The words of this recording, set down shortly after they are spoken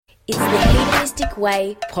It's the Hedonistic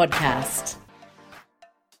Way podcast.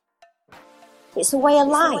 It's a way of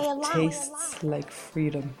life. Tastes like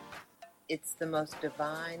freedom. It's the most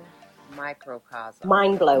divine microcosm.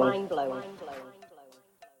 Mind-blowing.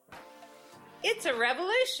 It's a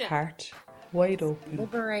revolution. Heart wide open.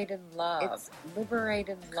 Liberated love. It's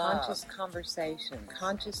liberated love. conscious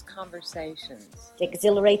conversations. The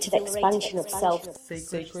exhilarated expansion of self.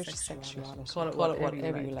 Sacred sexuality. Call it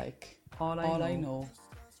whatever you like. All I know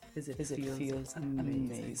is it feels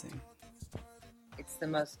amazing. It's the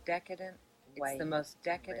most decadent way. to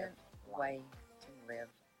live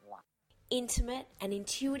life. Intimate and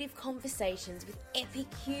intuitive conversations with epic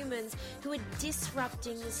humans who are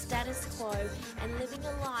disrupting the status quo and living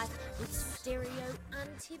a life with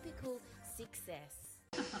untypical success.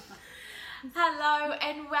 Hello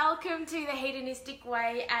and welcome to the Hedonistic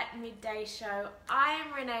Way at Midday Show. I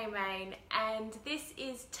am Renee Main and this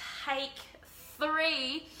is take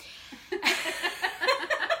 3.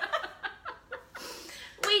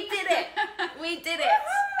 We did it.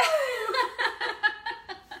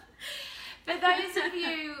 For those of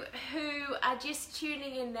you who are just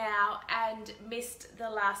tuning in now and missed the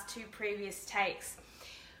last 2 previous takes,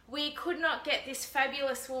 we could not get this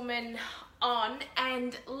fabulous woman on,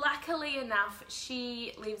 and luckily enough,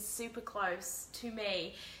 she lives super close to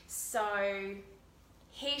me. So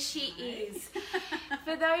here she is.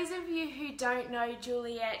 For those of you who don't know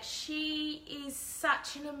Juliet, she is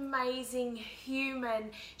such an amazing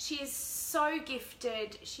human. She is so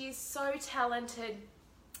gifted. She is so talented.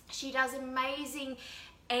 She does amazing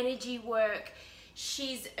energy work.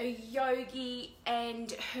 She's a yogi,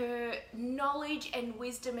 and her knowledge and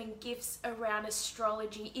wisdom and gifts around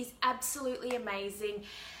astrology is absolutely amazing.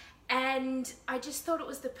 And I just thought it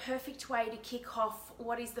was the perfect way to kick off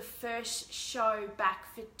what is the first show back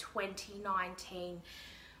for 2019.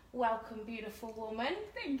 Welcome, beautiful woman.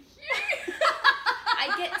 Thank you.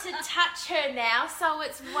 I get to touch her now, so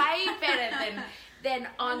it's way better than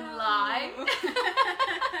online.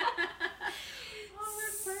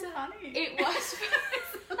 That's so funny. It was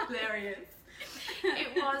hilarious.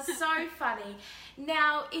 It was so funny.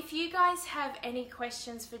 Now, if you guys have any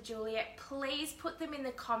questions for Juliet, please put them in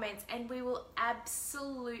the comments and we will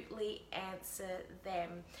absolutely answer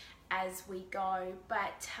them as we go.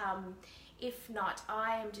 But if not,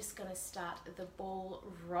 I am just going to start the ball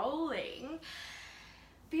rolling.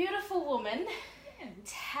 Beautiful woman,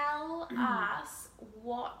 tell us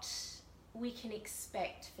what we can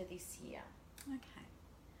expect for this year. Okay.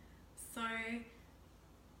 So,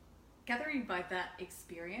 gathering by that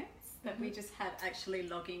experience that we just had actually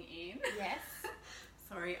logging in. Yes.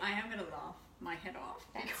 Sorry, I am going to laugh my head off.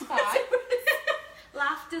 That's fine.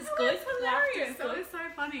 Laughter's good. It's hilarious. Laughter's good. It was so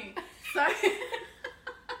funny. So, I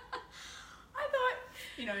thought,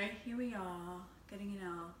 here we are, getting in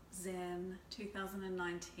our Zen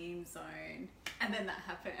 2019 zone. And then that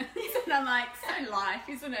happened. And I'm like, so life,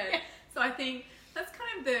 isn't it? So I think that's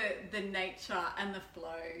kind of the nature and the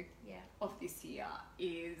flow of this year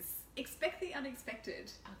is expect the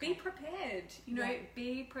unexpected. Okay. Be prepared.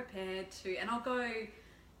 Be prepared to, and I'll go,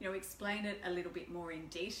 explain it a little bit more in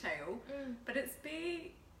detail. But it's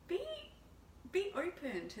be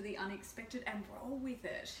open to the unexpected and roll with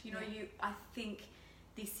it. I think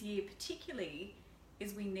this year particularly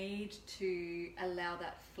is we need to allow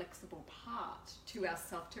that flexible part to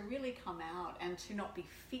ourselves to really come out and to not be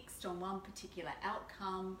fixed on one particular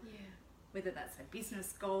outcome, whether that's a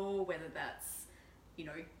business goal, whether that's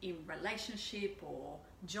in relationship or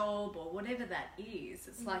job or whatever that is.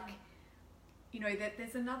 It's like that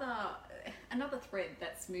there's another thread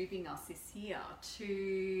that's moving us this year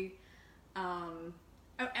to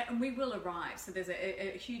and we will arrive. So there's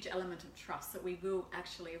a huge element of trust that we will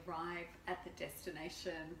actually arrive at the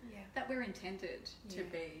destination that we're intended to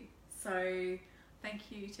be. So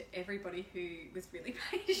thank you to everybody who was really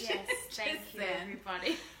patient. Yes, thank you,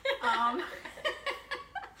 everybody.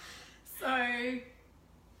 So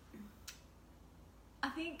I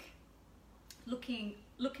think looking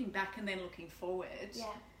back and then looking forward,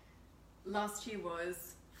 last year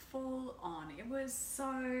was full on. It was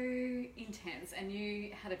so intense, and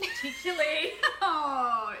you had a particularly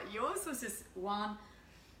yours was just one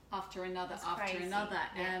after another after another,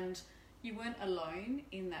 and you weren't alone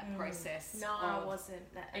in that process. No, I wasn't.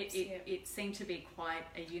 It seemed to be quite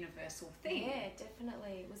a universal thing. Yeah,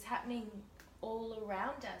 definitely. It was happening all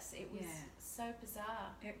around us. It was so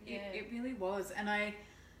bizarre. It really was. And I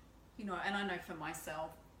know for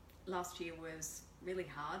myself, last year was really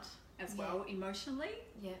hard as well, emotionally.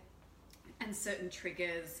 Yeah. And certain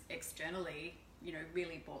triggers externally,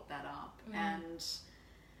 really brought that up. And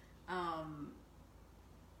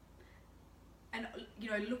and you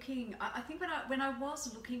know, looking, I think when I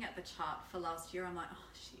was looking at the chart for last year, I'm like, oh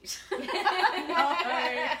shit, no.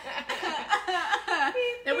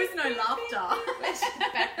 There was no laughter. Let's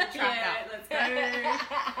back the truck up. Let's go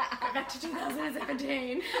back to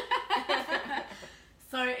 2017.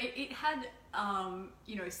 So it had,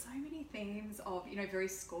 you know, so many themes of, you know, very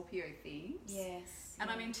Scorpio themes. Yes. And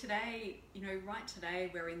I mean, today, you know, right today,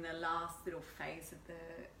 we're in the last little phase of the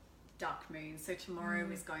dark moon. So tomorrow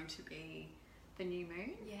is going to be the new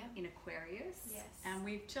moon in Aquarius. Yes. And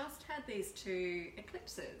we've just had these two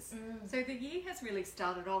eclipses. So the year has really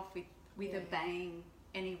started off with a bang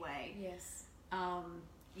anyway. Yes. You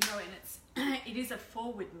know, and it is a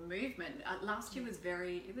forward movement. Last year was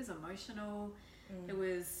it was emotional. There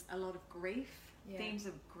was a lot of grief, themes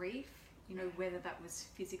of grief, you know, whether that was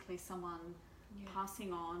physically someone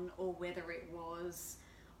passing on or whether it was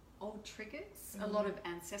old triggers, a lot of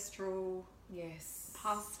ancestral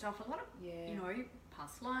past stuff, a lot of, you know,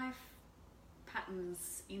 past life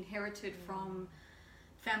patterns inherited from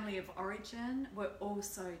family of origin were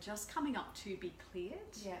also just coming up to be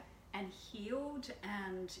cleared and healed,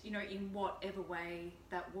 and, you know, in whatever way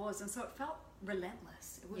that was. And so it felt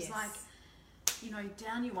relentless. It was like, you know,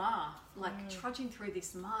 down you are, like trudging through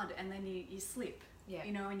this mud, and then you slip,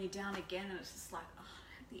 you know, and you're down again, and it's just like, oh,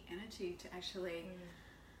 I have the energy to actually,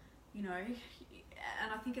 you know,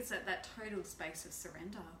 and I think it's at that total space of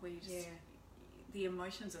surrender where you just, the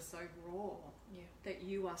emotions are so raw, that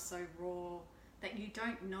you are so raw that you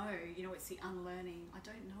don't know, you know, it's the unlearning. I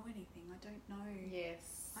don't know anything. I don't know.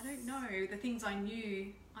 Yes. I don't know. The things I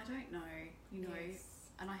knew, I don't know, you know,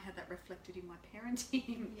 and I had that reflected in my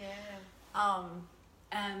parenting.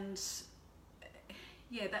 And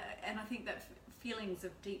and I think that feelings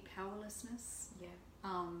of deep powerlessness,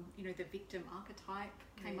 you know, the victim archetype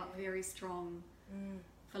came up very strong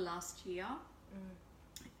for last year.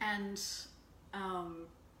 And,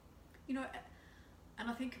 you know, and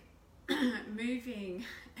I think moving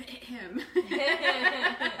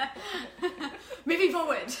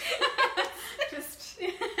forward, just,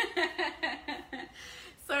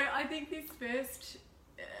 so I think this first,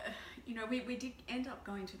 you know, we did end up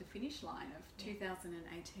going to the finish line of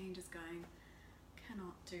 2018, just going,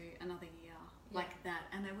 cannot do another year like that.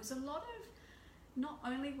 And there was a lot of, not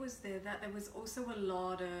only was there that, there was also a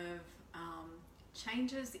lot of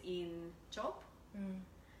changes in job.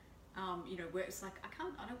 You know, where it's like,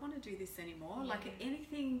 I don't want to do this anymore. Like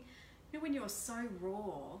anything, you know, when you're so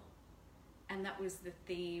raw, and that was the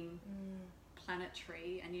theme,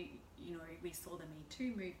 planetary, and you know, we saw the Me Too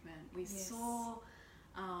movement. We saw,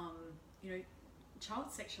 you know,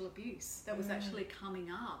 child sexual abuse that was actually coming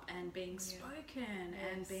up and being spoken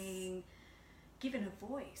and being given a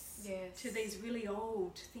voice to these really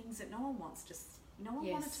old things that no one wants to, no one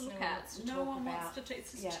wanted to look at. No one wants to,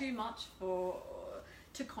 it's just too much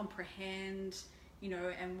to comprehend, you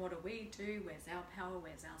know, and what do we do? Where's our power?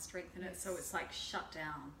 Where's our strength in it? So it's like shut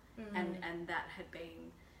down. And that had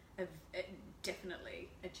been definitely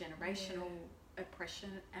a generational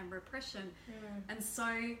oppression and repression. And so,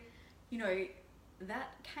 you know,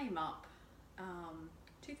 that came up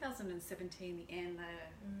 2017, the end, the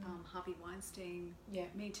Harvey Weinstein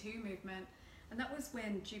Me Too movement. And that was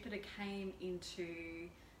when Jupiter came into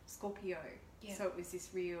Scorpio. So it was this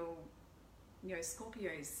real, you know,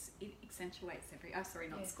 Scorpio's, it accentuates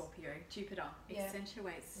Scorpio, Jupiter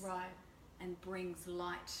accentuates and brings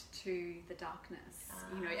light to the darkness,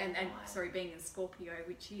 you know, and being in Scorpio,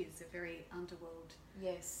 which is a very underworld.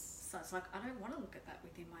 So it's like, I don't want to look at that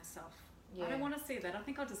within myself. I don't want to see that. I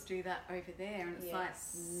think I'll just do that over there. And it's like,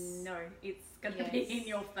 no, it's going to be in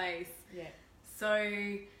your face. So,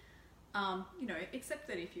 you know, except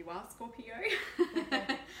that if you are Scorpio,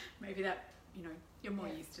 maybe that, you know, you're more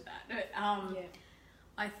used to that. But,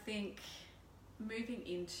 I think moving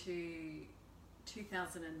into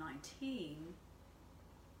 2019,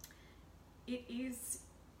 it is,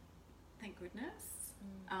 thank goodness,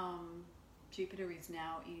 Jupiter is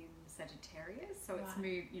now in Sagittarius, so it's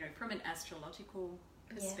moved, you know, from an astrological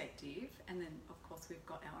perspective, and then of course we've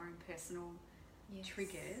got our own personal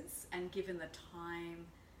triggers, and given the time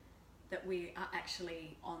that we are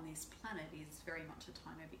actually on this planet is very much a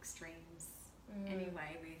time of extremes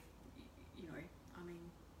anyway, with, you know, I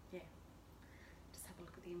mean, just have a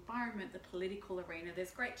look at the environment, the political arena.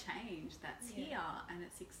 There's great change that's here, and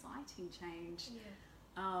it's exciting change,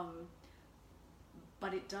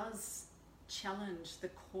 but it does challenge the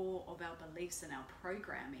core of our beliefs and our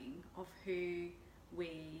programming of who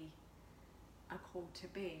we are called to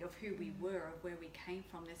be, of who we were, of where we came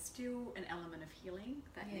from. There's still an element of healing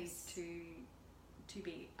that needs to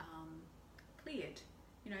be cleared,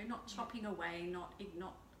 you know, not chopping away, not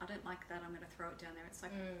I don't like that, I'm going to throw it down there. It's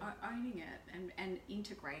like owning it and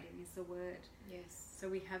integrating is the word. Yes. So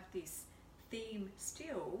we have this theme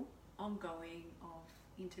still ongoing of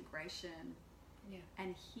integration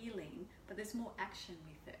and healing, but there's more action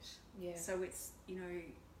with it. Yeah. So it's, you know,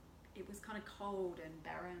 it was kind of cold and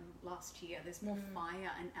barren last year. There's more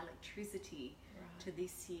fire and electricity to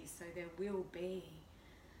this year. So there will be,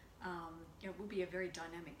 it will be a very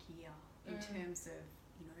dynamic year in terms of,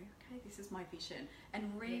 you know, okay, this is my vision.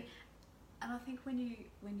 And and I think when you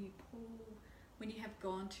have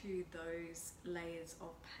gone to those layers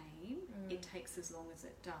of pain, it takes as long as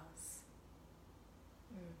it does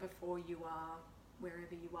before you are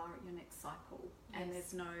wherever you are at your next cycle. Yes. And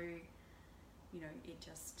there's no, you know, it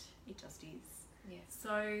just is. Yes.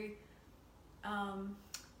 So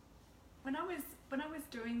when I was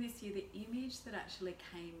doing this year, the image that actually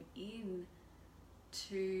came in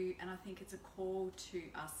to, and I think it's a call to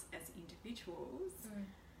us as individuals,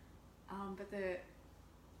 but the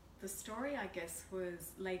story, I guess,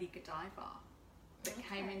 was Lady Godiva that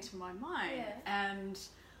came into my mind. And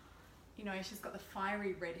you know, she's got the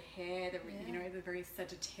fiery red hair, you know, the very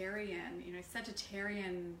Sagittarian. You know,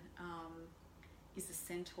 Sagittarian is the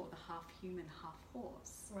centaur, the half human, half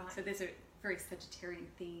horse. Right. So there's a very Sagittarian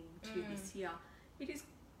theme to this year. It is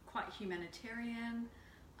quite humanitarian,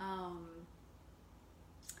 and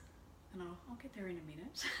I'll get there in a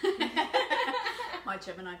minute. My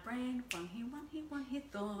Gemini brain, one here,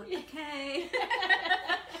 thought, okay.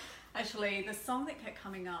 Actually, the song that kept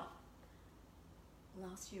coming up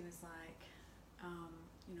last year was like,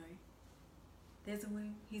 you know, there's a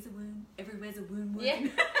wound, here's a wound, everywhere's a wound. Yeah.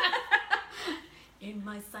 In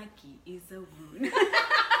my psyche is a wound.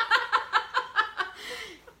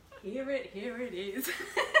 Here it is.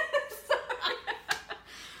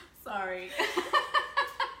 Sorry.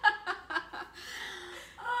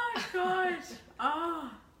 Oh God. Oh,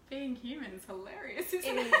 being human is hilarious,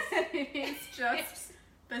 isn't it? It's just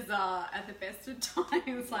bizarre at the best of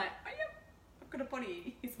times. Like, oh yeah, I've got a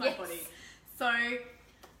body. Here's my body. So,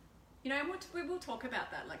 you know, we will talk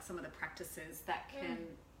about that, like some of the practices that can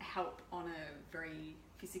help on a very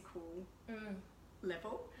physical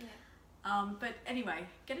level. Yeah. But anyway,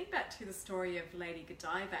 getting back to the story of Lady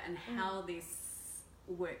Godiva and how this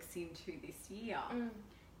works into this year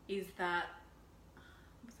is that,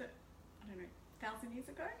 was it, I don't know, 1,000 years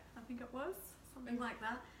ago, I think it was, something like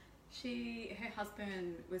that. Her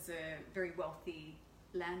husband was a very wealthy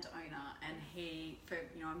landowner, and he, for,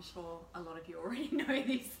 you know, I'm sure a lot of you already know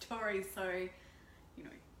these stories, so, you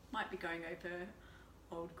know, might be going over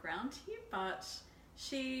old ground here, but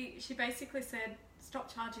she basically said,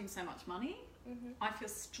 stop charging so much money. I feel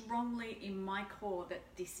strongly in my core that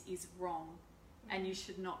this is wrong, and you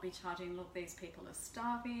should not be charging. Look, these people are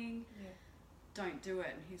starving. Don't do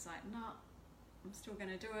it. And he's like, no, I'm still going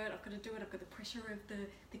to do it. I've got to do it. I've got the pressure of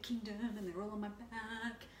the kingdom, and they're all on my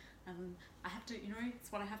back, and I have to, you know,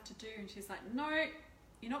 it's what I have to do. And she's like, no,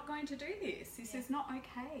 you're not going to do this. This is not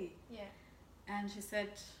okay. And she said,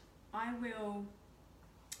 I will,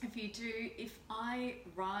 if I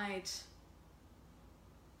ride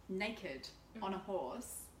naked on a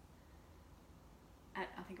horse at,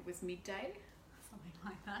 I think it was midday, something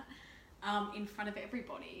like that, in front of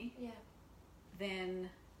everybody, then,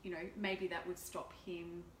 you know, maybe that would stop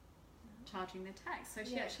him charging the tax. So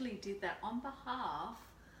she actually did that on behalf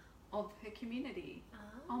of her community,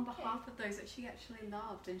 on behalf of those that she actually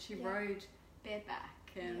loved, and she rode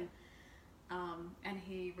bareback, and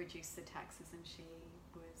he reduced the taxes, and she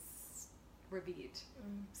was revered.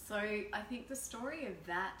 So I think the story of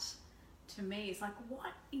that, to me, is like,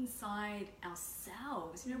 what inside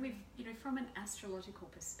ourselves, you know, we've, you know, from an astrological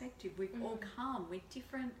perspective, we've all come with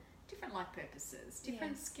different life purposes,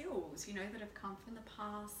 different skills, you know, that have come from the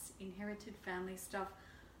past, inherited family stuff,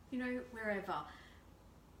 you know, wherever.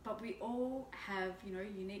 But we all have, you know,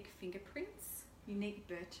 unique fingerprints, unique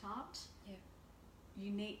birth chart,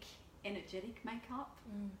 unique energetic makeup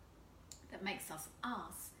that makes us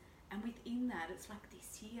us. And within that, it's like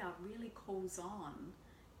this year really calls on,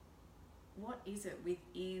 what is it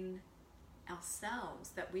within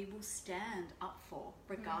ourselves that we will stand up for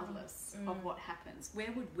regardless of what happens?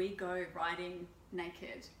 Where would we go riding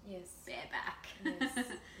naked, bareback?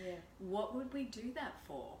 What would we do that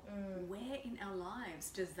for? Where in our lives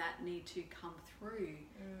does that need to come through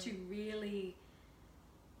to really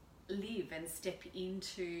live and step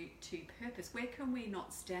into purpose? Where can we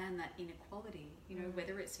not stand that inequality? You know,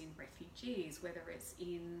 whether it's in refugees, whether it's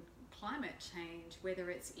in climate change, whether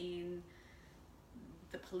it's in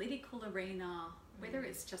the political arena, whether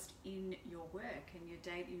it's just in your work and your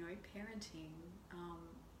day, you know, parenting,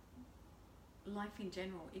 life in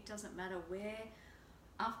general. It doesn't matter where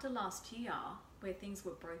after last year, where things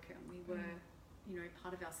were broken, we were, you know,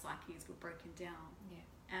 part of our psyches were broken down.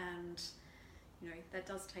 Yeah. And, you know, that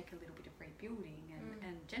does take a little bit of rebuilding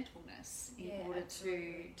and gentleness in Yeah, order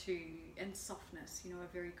absolutely. to and softness, you know, a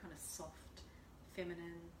very kind of soft,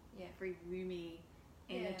 feminine, Yeah. very roomy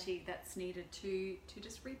energy that's needed to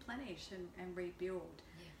just replenish and rebuild.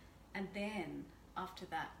 Yeah. And then after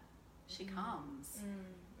that, she comes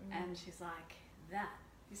and she's like,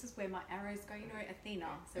 this is where my arrow's going, you know, Athena,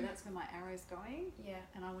 so that's where my arrow's going, Yeah.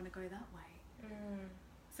 and I want to go that way.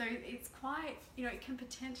 So it's quite, you know, it can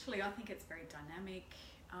potentially, I think it's very dynamic.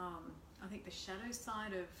 I think the shadow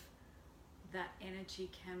side of that energy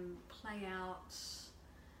can play out.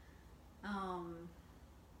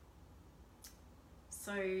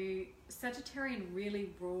 So Sagittarian really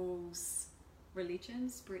rules religion,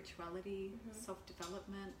 spirituality,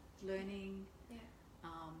 self-development, learning,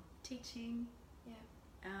 teaching.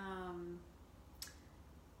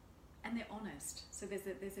 And they're honest, so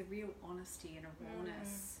there's a real honesty and a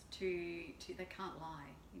rawness to they can't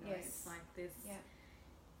lie, you know. Yes. It's like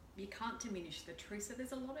you can't diminish the truth, so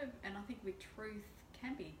there's a lot of, and I think with truth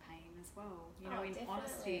can be pain as well, you know, in definitely.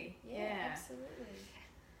 honesty. Yeah, absolutely.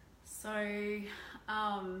 So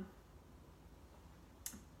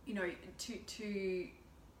you know, to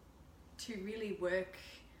really work,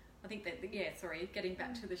 I think that getting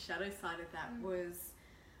back to the shadow side of that was,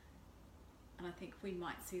 and I think we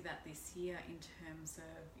might see that this year in terms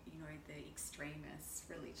of, you know, the extremist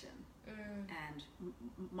religion. And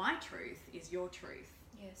my truth is your truth.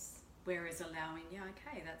 Yes. Whereas allowing,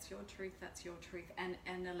 that's your truth,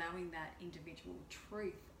 and allowing that individual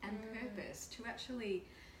truth and purpose to actually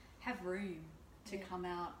have room to come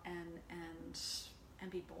out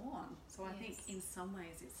and be born. So I think in some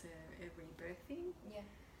ways it's a rebirthing. Yeah.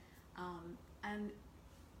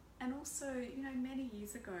 And also, you know, many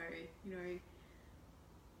years ago, you know,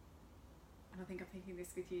 and I think I'm thinking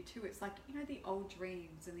this with you too, it's like, you know, the old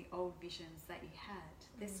dreams and the old visions that you had,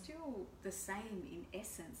 they're still the same in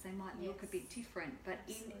essence. They might look a bit different, but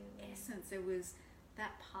in essence there was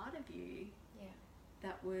that part of you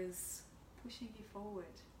that was pushing you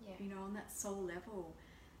forward, you know, on that soul level.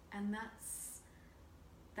 And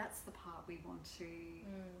that's the part we want to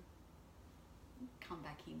come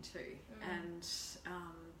back into and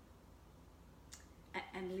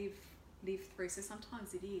live through. So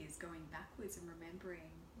sometimes it is going backwards and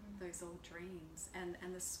remembering those old dreams and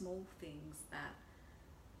the small things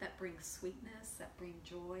that bring sweetness, that bring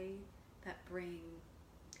joy, that bring.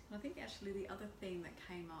 And I think actually the other thing that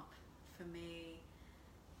came up for me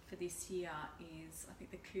for this year is, I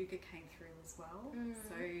think the cougar came through as well.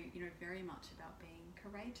 So, you know, very much about being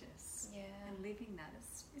courageous and living that.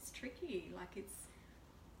 It's tricky. Like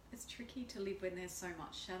it's tricky to live when there's so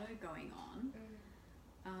much shadow going on.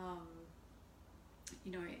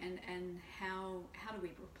 You know, and how do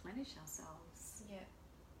we replenish ourselves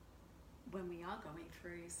when we are going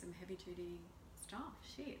through some heavy duty stuff,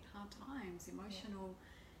 hard times, emotional,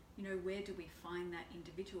 you know, where do we find that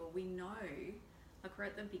individual? We know, like, we're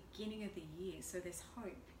at the beginning of the year, so there's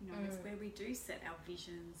hope, you know, it's where we do set our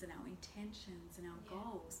visions and our intentions and our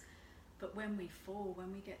goals. But when we fall,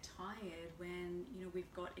 when we get tired, when, you know,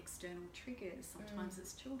 we've got external triggers, sometimes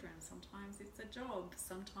it's children, sometimes it's a job,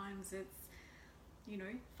 sometimes it's, you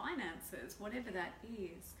know, finances, whatever that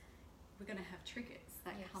is, we're going to have triggers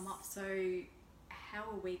that come up. So how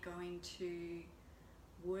are we going to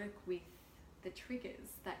work with the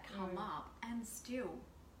triggers that come up and still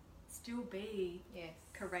be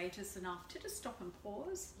courageous enough to just stop and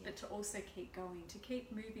pause, but to also keep going, to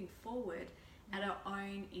keep moving forward at our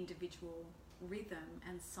own individual rhythm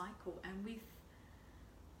and cycle. And with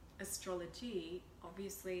astrology,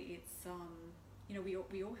 obviously it's you know, we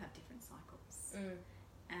all have different cycles,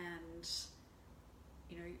 and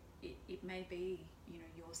you know, it may be, you know,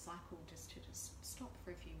 your cycle just to stop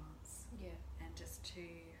for a few months, and just to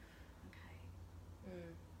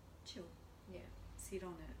chill, sit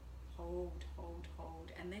on it, hold,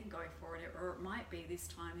 and then go for it. Or it might be this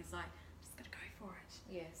time is like, just gotta go for it.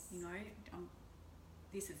 Yes, you know,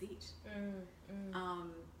 this is it.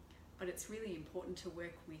 But it's really important to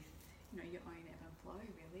work with, you know, your own ebb and flow,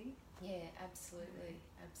 really. Yeah, absolutely.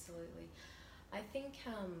 I think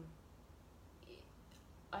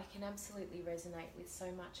I can absolutely resonate with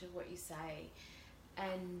so much of what you say,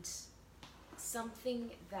 and something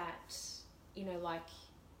that, you know, like,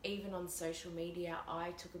 even on social media,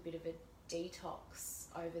 I took a bit of a detox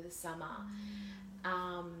over the summer,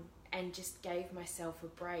 and just gave myself a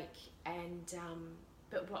break. And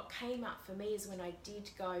but what came up for me is when I did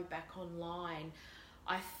go back online,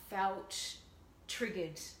 I felt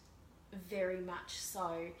triggered, very much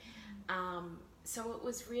so. so it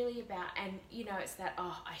was really about, and you know, it's that,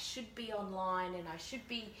 oh, I should be online and I should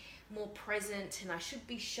be more present and I should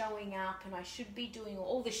be showing up and I should be doing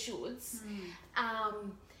all the shoulds.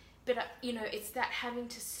 But you know, it's that having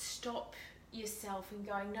to stop yourself and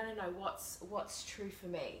going, no, what's true for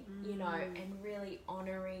me, you know, and really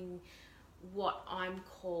honouring what I'm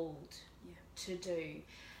called to do.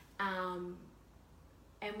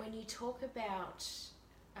 And when you talk about,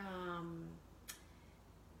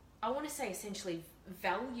 I want to say essentially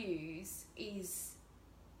values is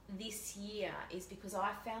this year, is because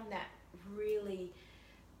I found that really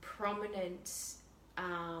prominent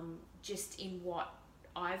just in what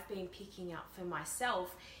I've been picking up for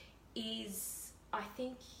myself. Is, I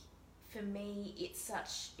think for me it's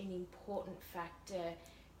such an important factor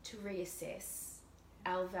to reassess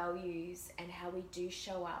our values and how we do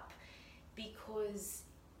show up, because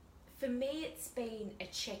for me it's been a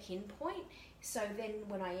check-in point. So then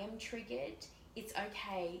when I am triggered, it's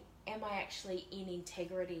okay, am I actually in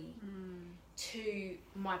integrity to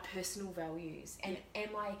my personal values, and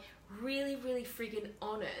am I really, really friggin'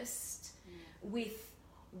 honest with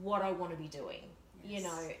what I want to be doing, you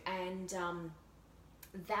know? And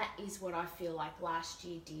that is what I feel like last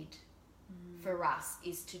year did for us,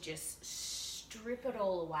 is to just strip it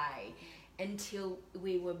all away until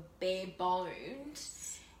we were bare boned,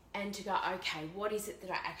 and to go, okay, what is it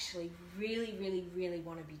that I actually really, really, really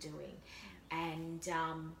want to be doing? And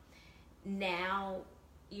now,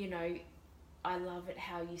 you know, I love it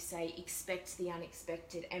how you say expect the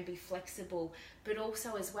unexpected and be flexible, but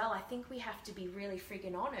also as well, I think we have to be really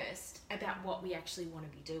friggin' honest about what we actually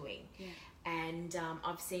want to be doing. And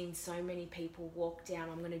I've seen so many people walk down,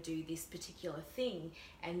 I'm going to do this particular thing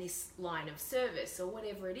and this line of service or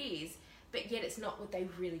whatever it is, but yet it's not what they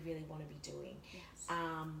really, really want to be doing.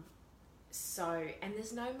 So, and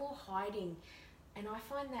there's no more hiding, and I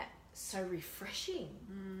find that so refreshing.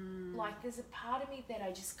 Like, there's a part of me that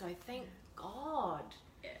I just go, thank God.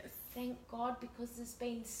 Thank God, because there's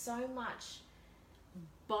been so much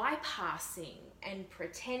bypassing and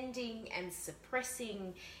pretending and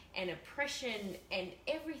suppressing and oppression and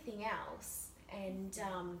everything else. And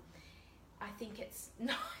I think it's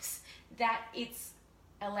nice that it's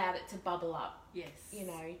allowed it to bubble up. You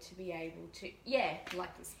know, to be able to,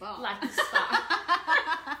 like the spark. Like the spark.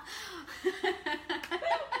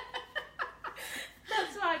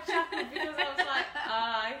 That's why I chuckled, because I was like,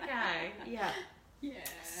 oh, okay.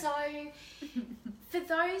 So, for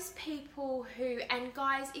those people who, and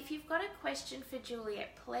guys, if you've got a question for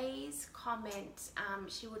Juliet, please comment.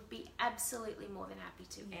 She would be absolutely more than happy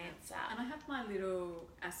to answer. And I have my little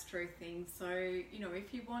astro thing, so, you know,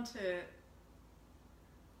 if you want to,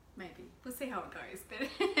 maybe, we'll see how it goes, but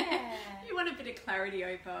you want a bit of clarity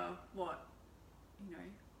over what, you know,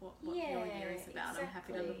 what your year is about, I'm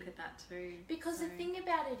happy to look at that too. Because the thing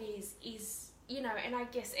about it is, you know, and I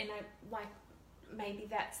guess, and I like, maybe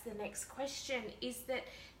that's the next question, is that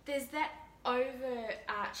there's that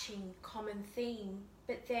overarching common theme,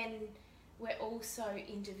 but then we're also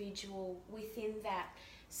individual within that.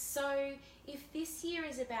 So if this year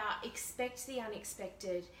is about expect the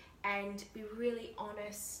unexpected and be really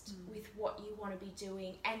honest with what you want to be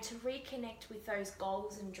doing, and to reconnect with those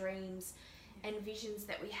goals and dreams and visions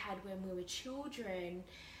that we had when we were children,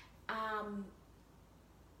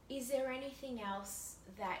 is there anything else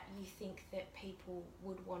that you think that people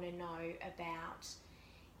would want to know about,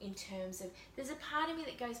 in terms of, there's a part of me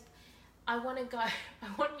that goes, I want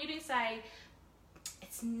you to say,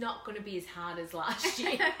 it's not going to be as hard as last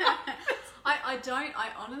year. I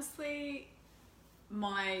honestly,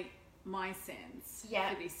 my sense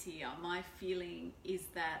for this year, my feeling is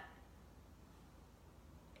that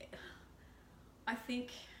I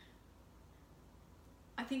think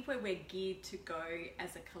where we're geared to go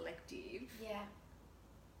as a collective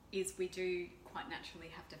is we do quite naturally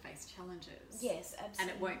have to face challenges. Yes, absolutely. And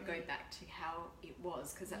it won't go back to how it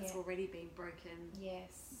was, because that's already been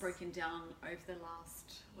broken down over the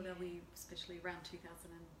last, what are we, especially around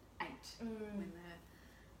 2008 when the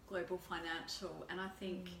global financial, and I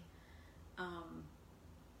think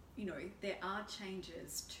you know, there are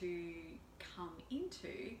changes to come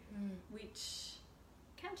into which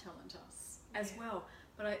can challenge us as well.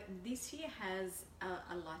 But this year has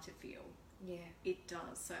a lighter feel. It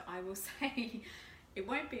does. So I will say it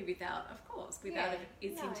won't be without, of course, without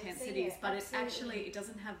its intensities, but it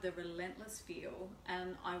doesn't have the relentless feel.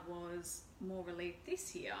 And I was more relieved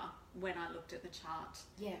this year when I looked at the chart,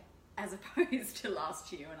 as opposed to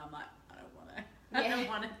last year, and I'm like, I don't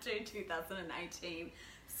want to do 2018.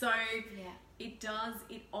 So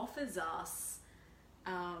it offers us,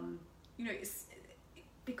 you know,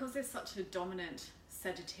 because there's such a dominant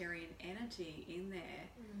Sagittarian energy in there,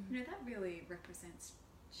 you know, that really represents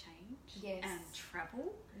change and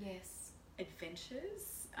travel,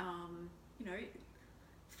 adventures, you know,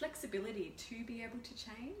 flexibility to be able to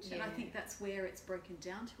change. And I think that's where it's broken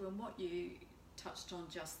down to. And what you touched on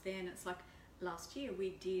just then, it's like last year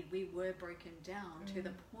we were broken down to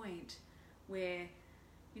the point where,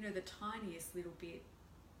 you know, the tiniest little bit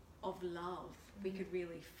of love we could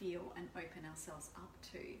really feel and open ourselves up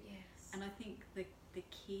to. And I think the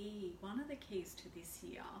key, one of the keys to this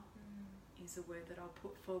year is a word that I'll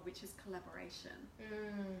put forward, which is collaboration.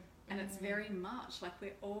 And it's very much like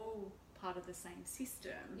we're all part of the same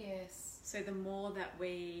system. So the more that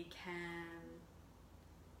we can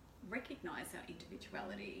recognize our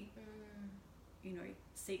individuality, you know,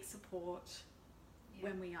 seek support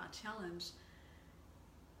when we are challenged,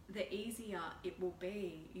 the easier it will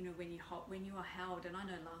be, you know, when you are held. And I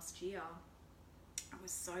know last year I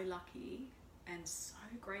was so lucky and so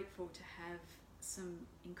grateful to have some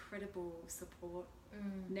incredible support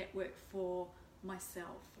network for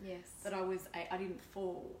myself. That I didn't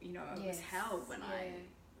fall, you know, I was held when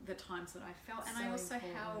the times that I felt, and so I also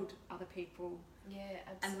held other people.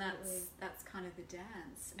 And that's kind of the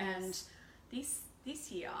dance. And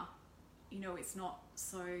this year, you know, it's not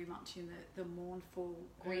so much in the mournful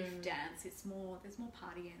grief dance. It's more, there's more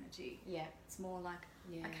party energy. It's more like,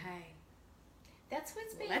 okay, that's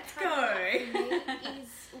what's been let's coming go. up for me is,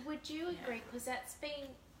 would you agree? Because that's been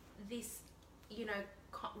this, you know,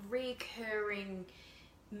 recurring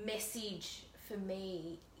message for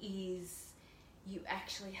me is you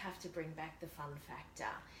actually have to bring back the fun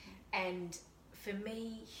factor. And for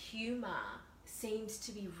me, humour seems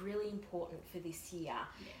to be really important for this year.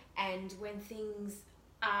 And when things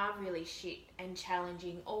are really shit and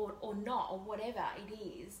challenging or not, or whatever it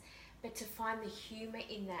is, but to find the humour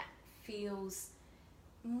in that feels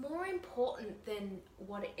more important than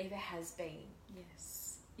what it ever has been.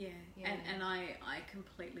 And I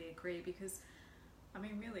completely agree, because I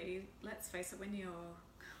mean, really, let's face it, when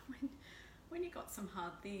you've got some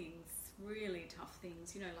hard things, really tough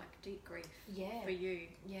things, you know, like deep grief for you,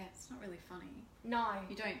 it's not really funny. No,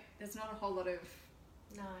 you don't, there's not a whole lot of,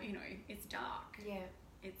 no, you know, it's dark.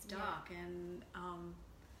 It's dark. And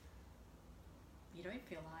you don't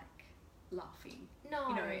feel like laughing. No.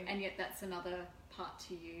 You know, and yet that's another part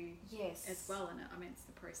to you as well. And I mean, it's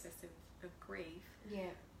the process of grief.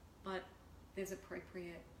 But there's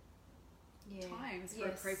appropriate times for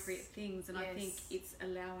appropriate things. And I think it's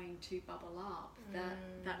allowing to bubble up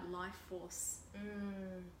that life force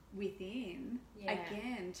within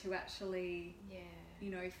again to actually,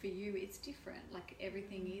 you know, for you it's different. Like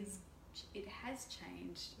everything is, it has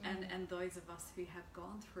changed. And those of us who have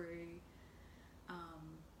gone through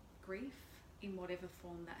grief in whatever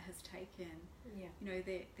form that has taken, you know,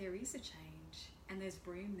 there is a change and there's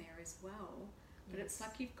room there as well. But it's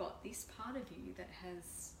like you've got this part of you that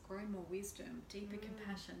has grown more wisdom, deeper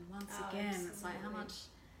compassion. Once again, absolutely. It's like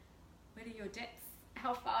where do your depths,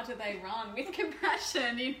 how far do they run with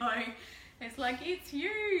compassion, you know? It's like, it's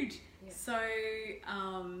huge. So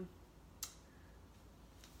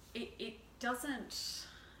it doesn't,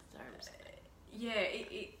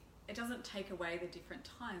 it doesn't take away the different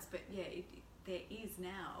times, but there is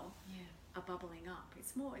now a bubbling up.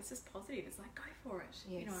 It's just positive. It's like, go for it.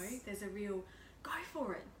 You know, there's a real go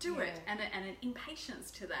for it, do it, and an impatience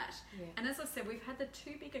to that. And as I said, we've had the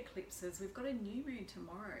 2 big eclipses. We've got a new moon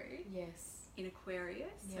tomorrow. In Aquarius,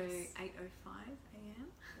 so 8:05 a.m.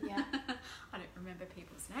 I don't remember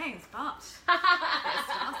people's names, but their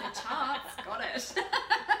stars, their charts, got it.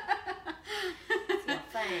 It's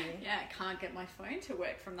not funny. Can't get my phone to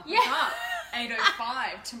work from the heart up.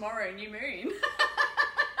 8:05 tomorrow, new moon.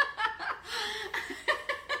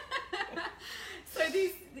 So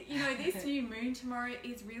this, you know, this new moon tomorrow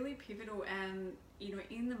is really pivotal, and you know,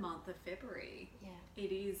 in the month of February,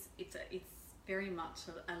 it's very much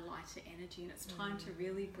a lighter energy, and it's time to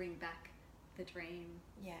really bring back the dream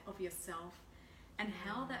of yourself and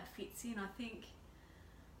how that fits in. I think,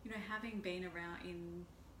 you know, having been around in,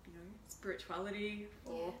 you know, spirituality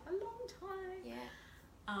for a long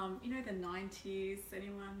time, you know, the 90s,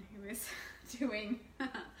 anyone who was doing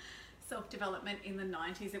self-development in the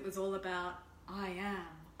 90s, it was all about I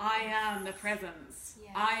am the presence,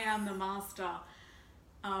 I am the master.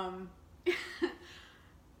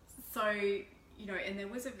 So, you know, and there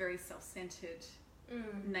was a very self-centered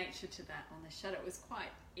nature to that on the shadow. It was quite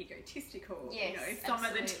egotistical. You know, some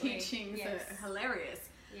of the teachings are hilarious.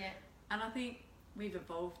 And I think we've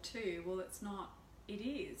evolved too. Well, it's not, it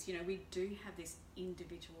is. You know, we do have this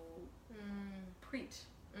individual print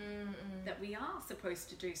that we are supposed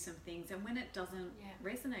to do some things, and when it doesn't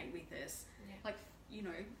resonate with us, like, you know,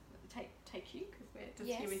 take you, because we're just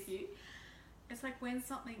Yes. here with you. It's like when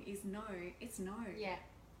something is no, it's no. Yeah.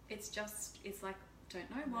 It's just, it's like, don't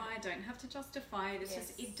know why, don't have to justify it. It's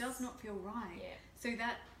just, it does not feel right. Yeah. So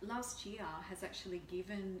that last year has actually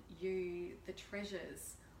given you the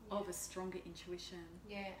treasures of a stronger intuition,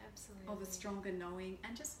 Yeah, absolutely. of a stronger knowing,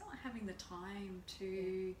 and just not having the time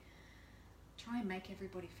to try and make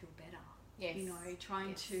everybody feel better. Yes. You know,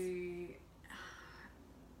 trying to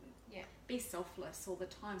Yeah. be selfless all the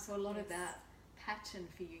time. So a lot of that pattern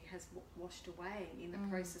for you has washed away in the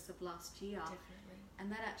process of last year. Definitely.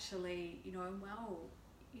 And that actually, you know,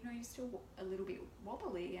 you know, you're still a little bit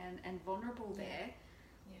wobbly and vulnerable there.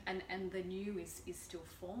 Yeah. And the new is still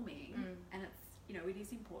forming. And it's, you know, it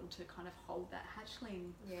is important to kind of hold that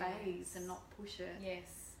hatchling phase and not push it.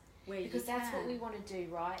 Yes. Where Because you that's can. what we want to do,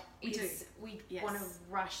 right? We do. We Yes. want to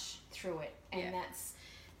rush through it. And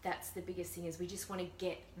that's the biggest thing, is we just want to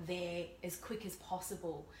get there as quick as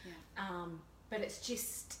possible. Yeah. But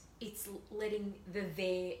it's letting the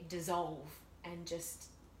there dissolve and just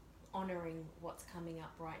honouring what's coming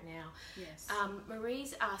up right now. Yes.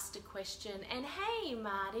 Marie's asked a question, and hey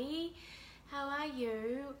Marty, how are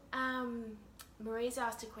you? Marie's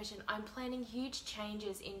asked a question. I'm planning huge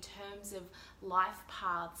changes in terms of life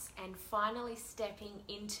paths and finally stepping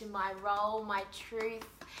into my role, my truth.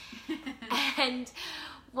 And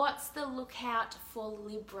what's the lookout for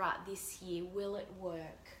Libra this year? Will it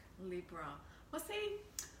work? Libra. Well, see,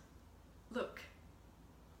 look,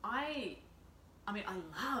 I mean, I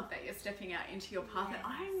love that you're stepping out into your path. Yes.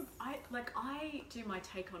 And I do my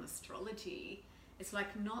take on astrology. It's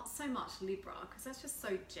like not so much Libra, because that's just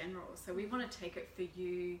so general. So we want to take it for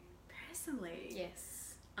you personally.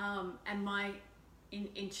 Yes. And my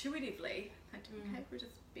intuitively, okay, we'll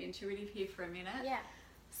just be intuitive here for a minute. Yeah.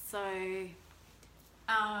 So,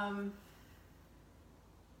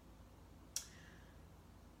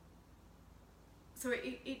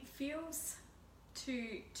 it feels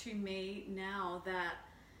to me now that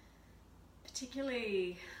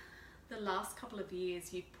particularly the last couple of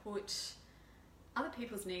years you've put other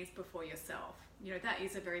people's needs before yourself. You know, that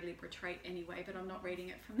is a very Libra trait anyway, but I'm not reading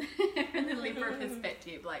it from the Libra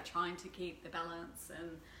perspective, like trying to keep the balance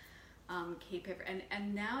and keep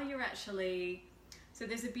and now you're actually, so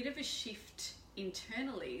there's a bit of a shift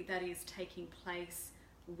internally that is taking place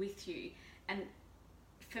with you. And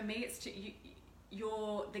for me, it's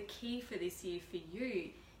the key for this year for you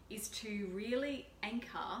is to really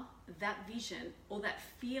anchor that vision or that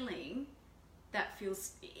feeling that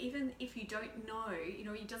feels, even if you don't know, you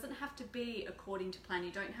know, it doesn't have to be according to plan.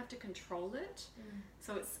 You don't have to control it.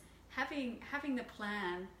 So it's having the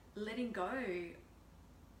plan, letting go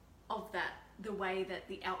of that, the way that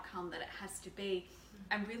the outcome that it has to be,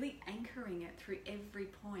 and really anchoring it through every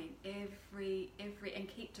point, every, and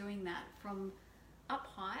keep doing that from up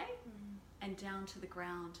high and down to the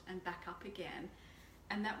ground and back up again.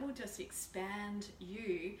 And that will just expand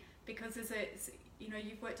you, because you know,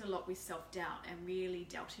 you've worked a lot with self-doubt and really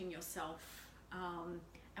doubting yourself,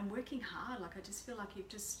 and working hard. Like, I just feel like you're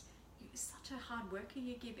such a hard worker.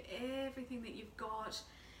 You give everything that you've got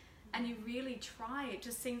and you really try. It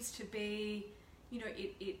just seems to be, you know,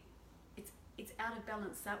 it's out of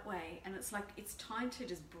balance that way. And it's like, it's time to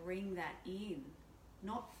just bring that in.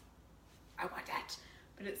 Not, I want that,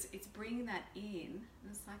 but it's bringing that in.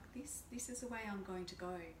 And it's like, this is the way I'm going to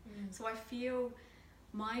go. So I feel,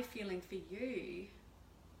 my feeling for you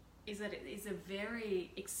is that it is a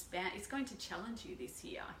very it's going to challenge you this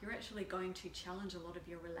year. You're actually going to challenge a lot of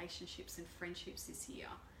your relationships and friendships this year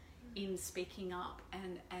in speaking up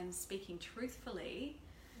and speaking truthfully,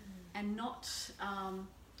 and not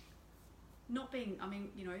being, I mean,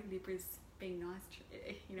 you know, Libra's being nice,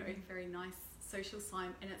 you know, very nice social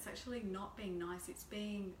sign, and it's actually not being nice, it's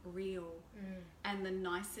being real. And the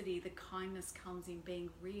nicety, the kindness comes in being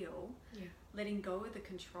real. Letting go of the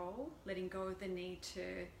control, letting go of the need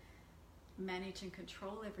to manage and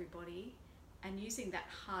control everybody, and using that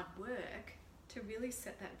hard work to really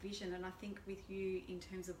set that vision. And I think with you, in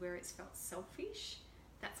terms of where it's felt selfish,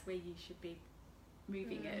 that's where you should be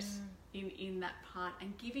moving it in that part,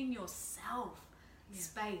 and giving yourself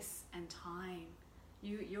space and time.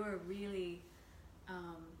 You're a really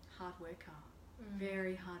hard worker,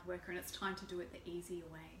 very hard worker, and it's time to do it the easier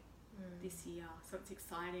way this year. So it's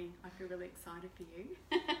exciting. I feel really excited for you.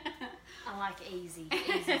 I like easy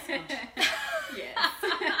Scott. Yes.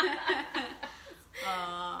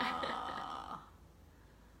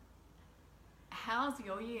 How's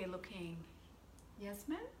your year looking,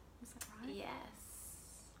 Yasmin? Is that right? Yes.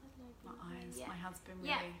 My eyes, my husband really.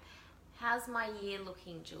 Yeah. How's my year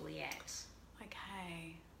looking, Juliet?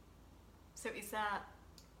 Okay. So is that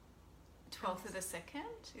 12th of the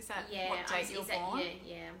 2nd? Is that Yeah, what date you're born?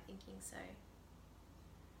 Yeah, I'm thinking so.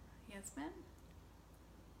 Yasmin?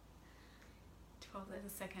 12th of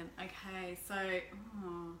the 2nd. Okay, so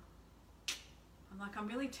I'm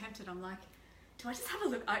really tempted. I'm like, do I just have a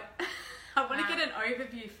look? I want to get an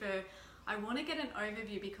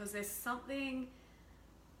overview because there's something.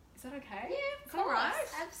 Is that okay? Yeah, of Is that all course. right?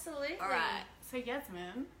 Absolutely. All right. So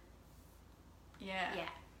Yasmin. Yeah. Yeah.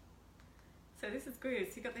 So this is good.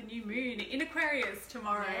 So you got the new moon in Aquarius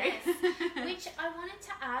tomorrow. Yes. Which I wanted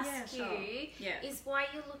to ask sure. you Yeah. is why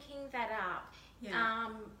you're looking that up. Yeah.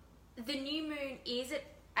 The new moon is at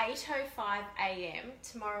 8:05 a.m.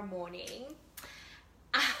 tomorrow morning.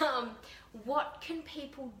 What can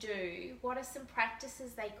people do? What are some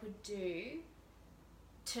practices they could do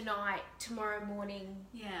tonight, tomorrow morning,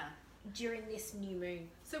 during this new moon?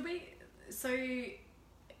 So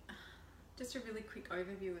just a really quick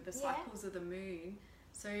overview of the cycles of the moon.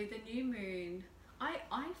 So the new moon,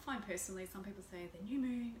 I find personally, some people say the new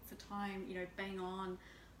moon, it's a time, bang on.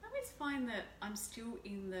 I always find that I'm still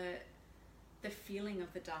in the feeling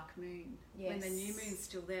of the dark moon. Yes. When the new moon's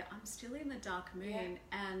still there, I'm still in the dark moon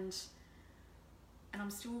and I'm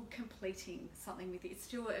still completing something with it. It's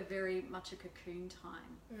still a very much a cocoon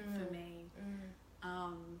time for me.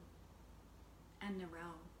 And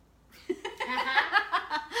Narelle.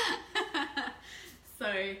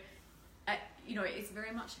 So, it's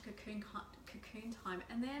very much a cocoon time.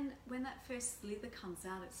 And then when that first slither comes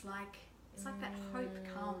out, it's like that hope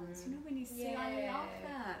comes. When you see, I love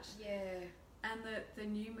that. Yeah. And the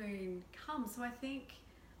new moon comes. So I think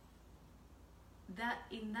that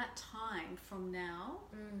in that time from now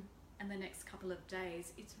and the next couple of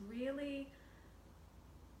days, it's really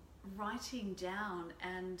writing down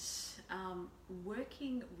and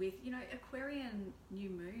working with, Aquarian new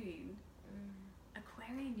moon.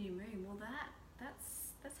 Aquarian new moon, well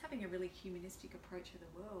that's having a really humanistic approach of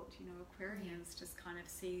the world. Aquarians just kind of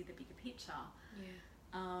see the bigger picture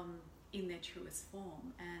in their truest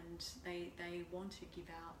form, and they want to give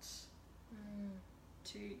out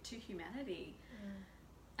to humanity.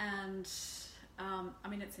 And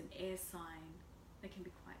it's an air sign. They can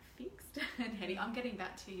be quite fixed and heady. I'm getting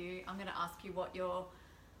back to you. I'm going to ask you what your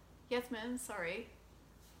Yasmin, sorry.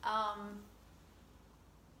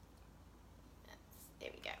 There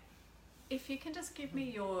we go. If you can just give me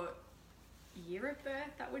your year of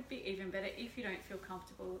birth, that would be even better. If you don't feel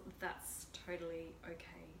comfortable, that's totally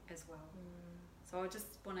okay as well. So I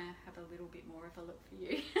just want to have a little bit more of a look for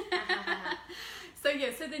you.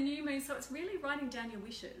 So the new moon, so it's really writing down your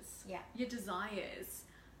wishes, your desires,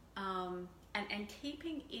 and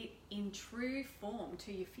keeping it in true form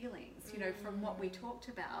to your feelings, from what we talked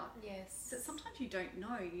about. Yes. So sometimes you don't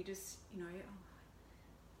know, you just,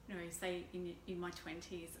 say in my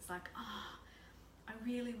 20s, it's like, I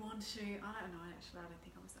really want to, I don't know, actually, I don't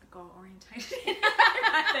think I was that goal orientated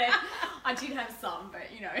right then. I did have some, but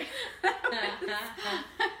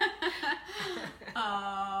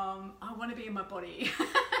I want to be in my body.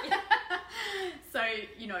 So,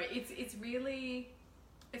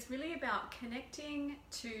 it's really about connecting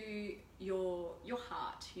to your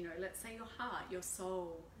heart, let's say your heart, your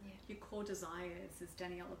soul, your core desires, as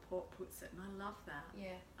Danielle Laporte puts it, and I love that.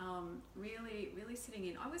 Really, really sitting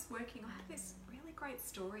in. I had this really great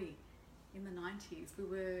story in the 90s. We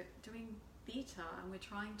were doing theatre and we're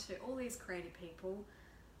trying to, all these creative people,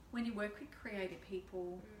 when you work with creative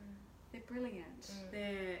people, they're brilliant.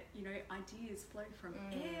 They're, ideas flow from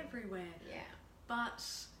everywhere. Yeah. But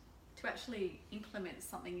to actually implement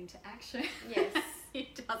something into action,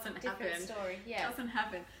 it doesn't happen. Different story. Yeah. It doesn't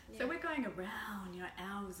happen. So we're going around,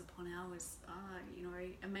 hours upon hours,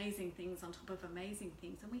 amazing things on top of amazing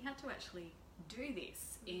things, and we had to actually do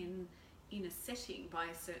this in a setting by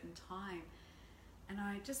a certain time. And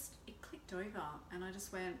it clicked over, and I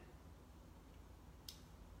just went,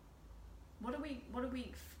 what are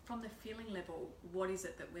we from the feeling level, what is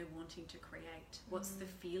it that we're wanting to create? What's the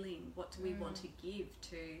feeling? What do we want to give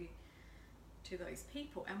to those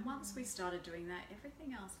people? And once we started doing that,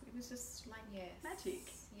 everything else, it was just like magic.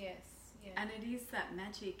 Yes. Yeah. And it is that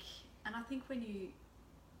magic. And I think when you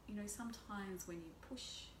sometimes when you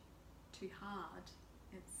push too hard,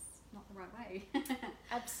 it's not the right way.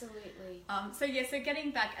 Absolutely. So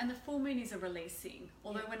getting back, and the full moon is a releasing.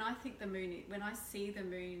 Although when I see the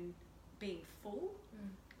moon being full,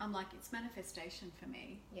 I'm like, it's manifestation for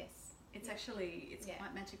me. Yes. It's actually,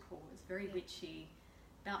 quite magical. It's very witchy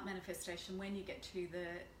about manifestation. When you get to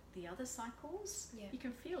the other cycles, you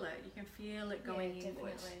can feel it. You can feel it going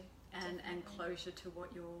inward and closure to what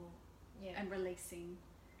you're and releasing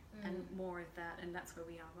and more of that. And that's where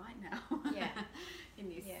we are right now. In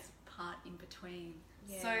this part in between.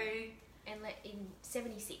 Yeah. So in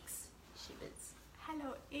 76 shivers.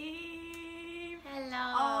 Hello, Eve.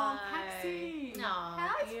 Hello. Oh, Paxi. Oh,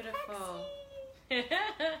 How's beautiful.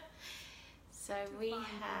 So we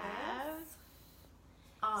have.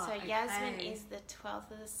 Oh, So okay. Yasmin is the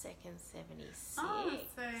 12th of the 2nd, 76. Oh,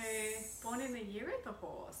 so born in the year of the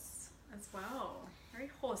horse as well.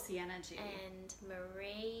 Very horsey energy. And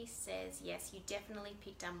Marie says, yes, you definitely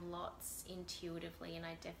picked lots intuitively, and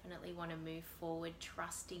I definitely want to move forward,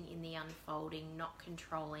 trusting in the unfolding, not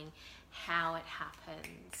controlling how it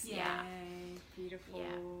happens. Yay, Yeah. beautiful.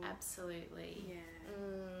 Yeah, absolutely.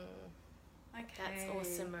 Yeah. Okay. That's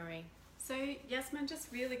awesome, Marie. So, Yasmin,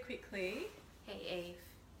 just really quickly, Hey, Eve.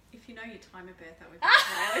 if you know your time of birth, that would be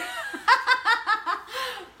great.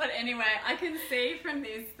 But anyway, I can see from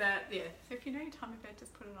this that, yeah, so if you know your time of birth,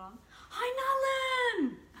 just put it on. Hi,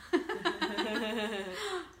 Nalan!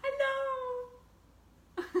 Hello!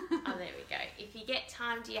 Oh, there we go. If you get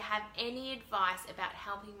time, do you have any advice about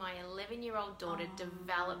helping my 11-year-old daughter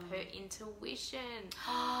develop her intuition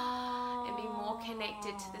and be more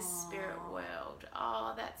connected to the spirit world?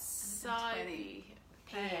 Oh, that's so 20.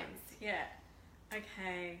 PM. Thanks. Yeah.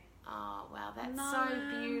 Okay. Oh, wow, that's No.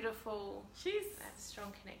 so beautiful. She's... I have a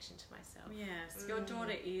strong connection to myself. Yes, your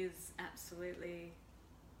daughter is absolutely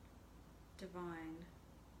divine.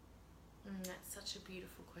 That's such a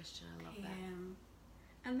beautiful question. I love that. Yeah.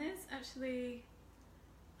 And there's actually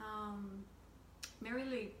Mary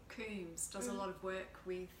Lou Coombs does a lot of work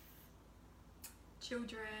with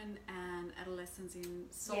children and adolescents in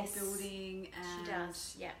soul Yes. building and She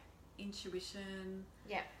does, yep. intuition.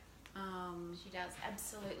 Yep. She does,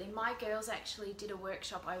 absolutely. My girls actually did a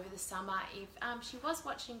workshop over the summer. If she was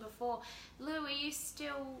watching before. Lou, are you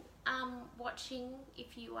still watching?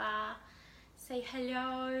 If you are, say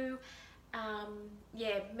hello.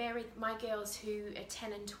 Yeah, Mary, my girls who are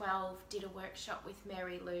 10 and 12 did a workshop with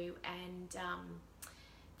Mary Lou, and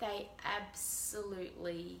they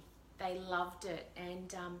absolutely, they loved it,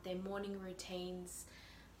 and their morning routines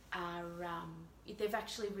are, they've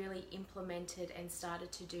actually really implemented and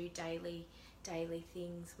started to do daily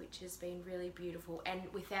things, which has been really beautiful. And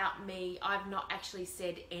without me, I've not actually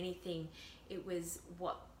said anything. It was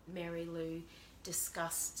what Mary Lou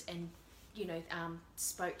discussed and, you know,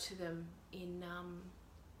 spoke to them in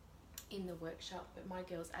the workshop. But my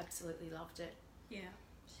girls absolutely loved it. Yeah,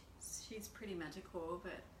 she's pretty magical,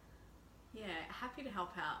 but yeah, happy to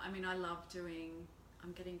help out. I mean, I love doing,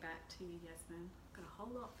 I'm getting back to you, Yasmin. I've got a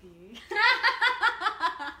whole lot for you.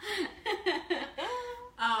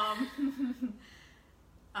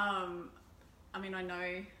 I mean, I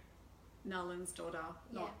know Nalan's daughter,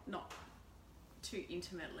 not too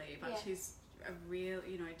intimately, but she's a real,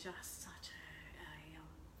 you know, just such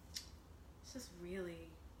it's just really,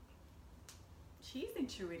 she's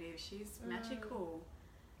intuitive, she's magical,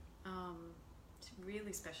 she's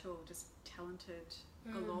really special, just talented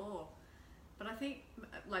galore. But I think,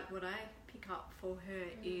 like, what I pick up for her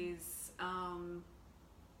is,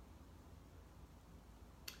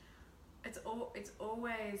 it's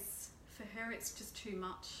always, for her, it's just too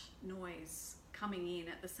much noise coming in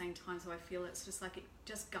at the same time. So I feel it's just like it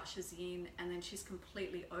just gushes in, and then she's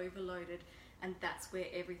completely overloaded, and that's where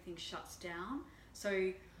everything shuts down. So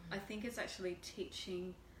I think it's actually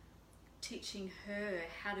teaching her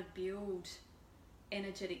how to build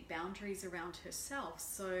energetic boundaries around herself.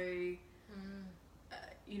 So,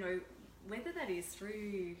 you know, whether that is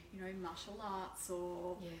through, you know, martial arts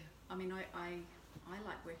or, I mean, I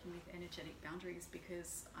like working with energetic boundaries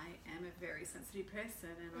because I am a very sensitive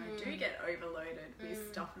person, and I do get overloaded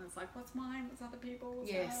with stuff, and it's like, what's mine, what's other people's?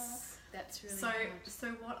 Yes, that's really hard.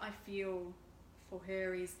 So what I feel for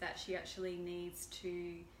her is that she actually needs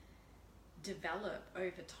to develop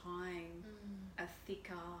over time a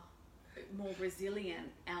thicker, more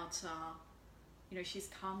resilient outer, you know, she's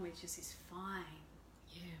come with just this fine,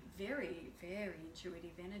 very, very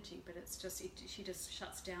intuitive energy, but it's just, she just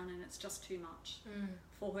shuts down, and it's just too much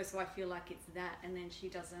for her. So I feel like it's that, and then she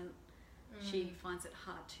doesn't, she finds it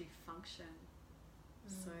hard to function.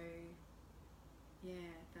 So yeah,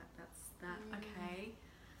 that's that. Okay.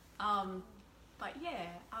 But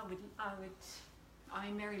yeah, I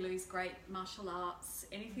mean, Mary Lou's great, martial arts,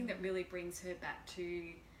 anything that really brings her back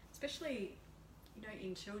to, especially, you know,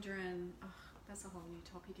 in children. Oh, that's a whole new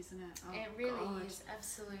topic, isn't it? Oh, it really God. is,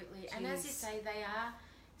 absolutely. And as you say, they are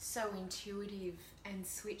so intuitive and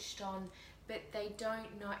switched on, but they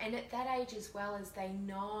don't know, and at that age as well, as they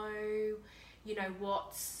know, you know,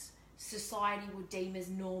 what society would deem as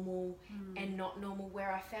normal and not normal.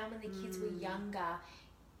 Where I found when the kids were younger,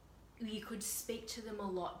 you could speak to them a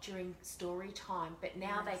lot during story time, but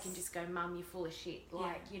now they can just go, Mum, you're full of shit.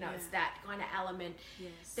 Like, you know, it's that kind of element.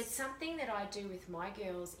 Yes. But something that I do with my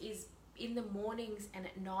girls is in the mornings and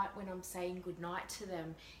at night when I'm saying goodnight to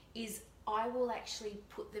them is I will actually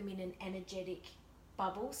put them in an energetic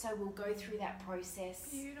bubble. So we'll go through that process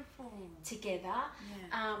together.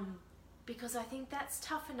 Yeah. Because I think that's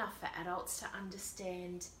tough enough for adults to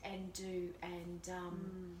understand and do, and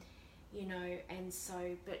you know, and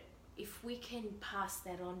so, but if we can pass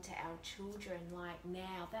that on to our children, like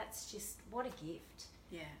now, that's just, what a gift.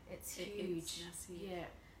 Yeah. It's huge. It's massive. Yeah.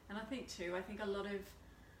 And I think too, a lot of,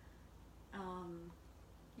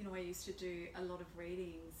 you know, I used to do a lot of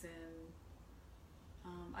readings, and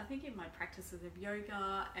I think in my practices of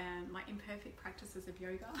yoga and my imperfect practices of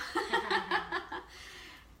yoga,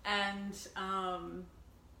 and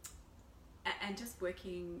just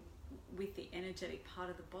working with the energetic part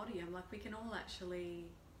of the body, I'm like, we can all actually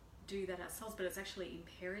do that ourselves, but it's actually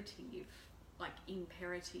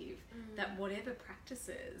imperative that whatever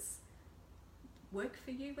practices work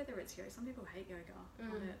for you, whether it's yoga. Some people hate yoga,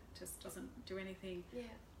 and it just doesn't do anything. Yeah.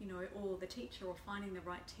 You know, or the teacher, or finding the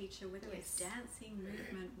right teacher, whether it's dancing,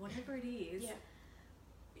 movement, whatever it is. Yeah.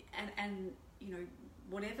 And you know,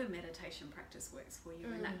 whatever meditation practice works for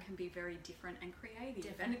you, and that can be very different and creative.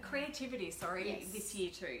 Definitely. And creativity, this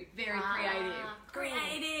year too. Very Cool.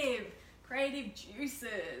 Creative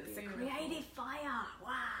juices, a creative fire.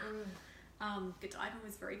 Wow. Godiva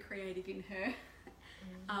was very creative in her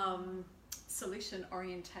solution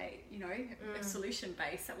orientate, you know, a solution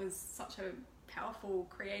base. That was such a powerful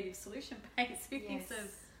creative solution base. Who thinks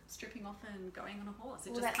of stripping off and going on a horse?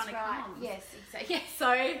 It just kind of comes. Yes, exactly. Yes.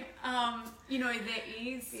 So, you know, there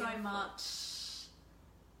is so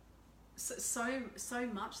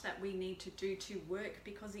much that we need to do to work,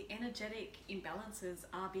 because the energetic imbalances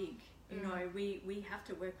are big. You know, we have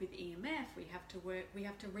to work with EMF. We have to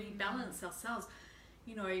rebalance ourselves.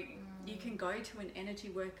 You know, you can go to an energy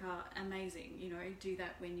worker, amazing. You know, do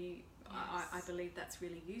that when you. I believe that's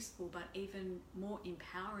really useful. But even more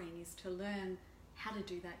empowering is to learn how to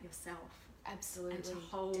do that yourself. Absolutely. And to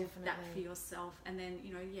hold that for yourself. And then,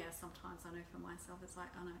 you know, sometimes I know for myself, it's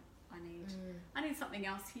like, I need something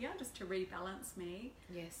else here just to rebalance me.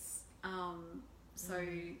 Yes. So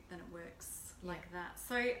then it works like that.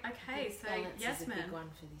 So okay, so Balance is a big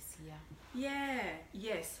one for this year. Yeah.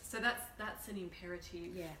 Yes. So that's an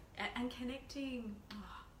imperative. Yeah. And connecting.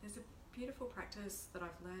 Oh, there's a beautiful practice that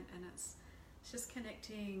I've learned, and it's just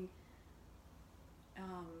connecting.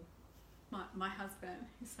 My husband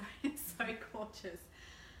is so gorgeous.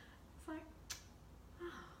 It's like,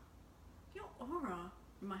 your aura.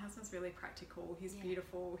 My husband's really practical. He's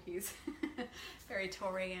beautiful. He's very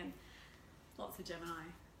Taurian. Lots of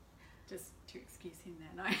Gemini. Just to excuse him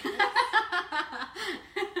there, no.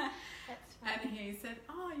 That's fine. And he said,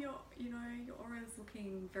 "Oh, your aura's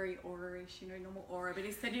looking very aura-ish, normal aura." But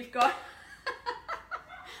he said, "You've got."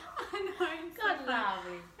 I know. God love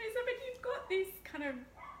him. He said, "But you've got this kind of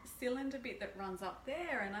cylinder bit that runs up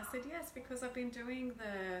there," and I said, "Yes, because I've been doing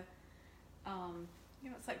the,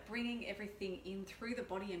 it's like bringing everything in through the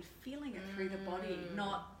body and feeling it through the body,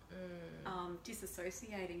 not."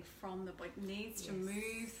 Disassociating from the body. It needs to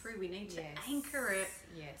move through. We need to anchor it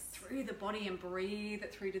through the body and breathe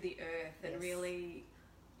it through to the earth, and really,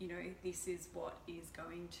 this is what is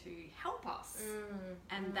going to help us.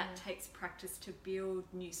 And that takes practice to build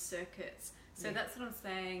new circuits. So that's what I'm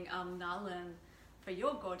saying, Nalan, for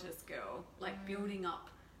your gorgeous girl, like building up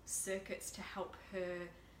circuits to help her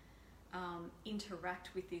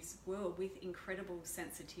interact with this world with incredible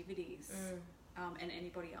sensitivities. And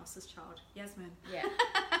anybody else's child. Yasmin. Yeah.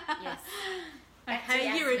 Yes.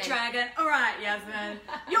 Okay, you're a dragon. All right, Yasmin.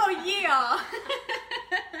 Your year. Are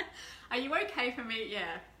you okay for me?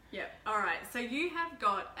 Yeah. Yep. All right. So you have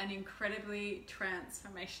got an incredibly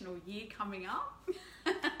transformational year coming up.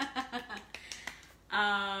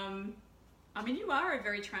 You are a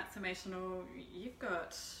very transformational. You've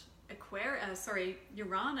got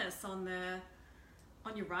Uranus on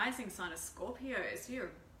your rising sign of Scorpio. So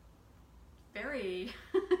you're very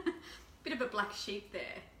bit of a black sheep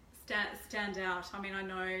there. Stand out. I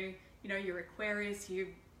know, you're Aquarius.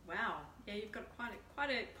 You've got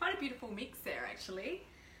quite a beautiful mix there, actually.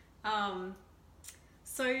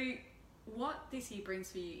 So what this year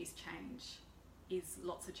brings for you is change, is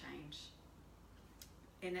lots of change.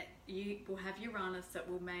 And you will have Uranus that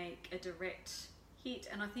will make a direct hit,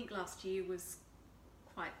 and I think last year was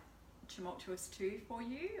quite tumultuous too for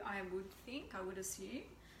you, I would assume.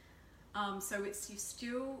 So you're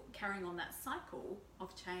still carrying on that cycle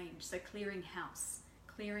of change. So clearing house,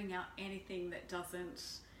 clearing out anything that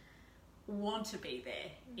doesn't want to be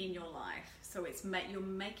there in your life. So it's you're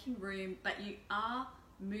making room, but you are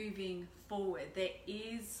moving forward. There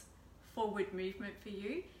is forward movement for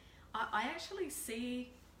you. I actually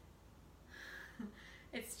see,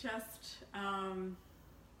 it's just,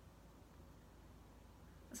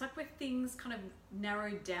 it's like where things kind of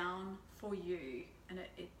narrowed down for you, and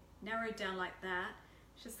it narrowed down like that.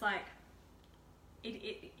 It's just like,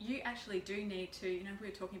 you actually do need to, you know, we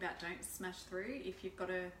were talking about don't smash through. If you've got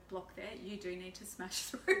a block there, you do need to smash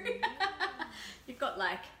through. You've got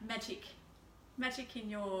like magic in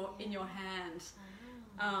your hand.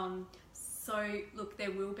 So look, there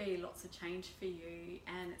will be lots of change for you,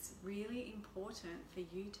 and it's really important for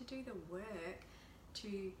you to do the work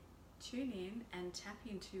to tune in and tap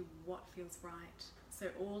into what feels right. So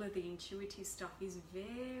all of the intuitive stuff is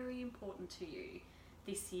very important to you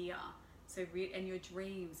this year. So and your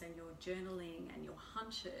dreams and your journaling and your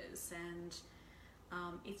hunches, and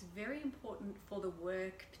it's very important for the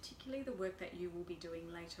work, particularly the work that you will be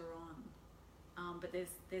doing later on. But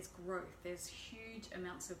there's growth. There's huge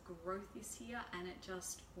amounts of growth this year, and it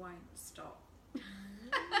just won't stop.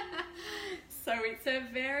 So it's a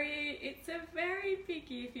very big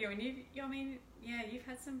year for you, and you've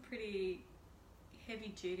had some pretty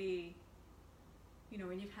heavy duty. You know,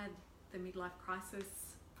 when you've had the midlife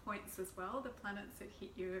crisis points as well, the planets that hit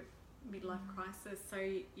your midlife crisis. So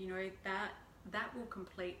you know that will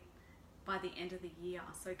complete by the end of the year.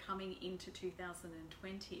 So coming into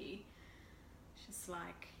 2020. Just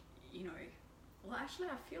like, you know, well, actually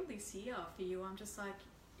I feel this year for you, I'm just like,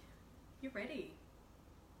 you're ready.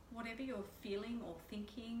 Whatever you're feeling or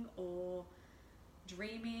thinking or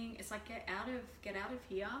dreaming, it's like get out of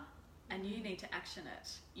here, and you need to action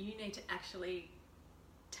it. You need to actually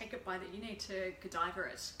take it you need to Godiva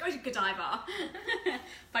it. Go to Godiva.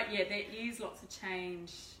 But yeah, there is lots of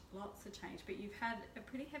change. But you've had a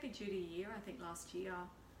pretty heavy duty year, I think, last year.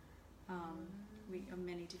 On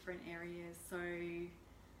many different areas, so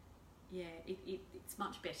yeah, it's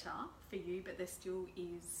much better for you, but there still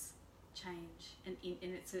is change, and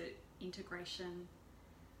it's a integration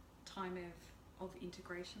time of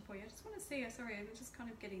integration for you. I just want to see, sorry, I'm just kind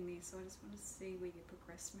of getting this, so I just want to see where your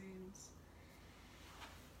progress moons.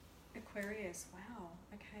 Aquarius, wow,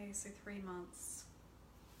 okay, so 3 months,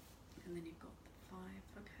 and then you've got 5,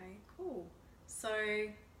 okay, cool. So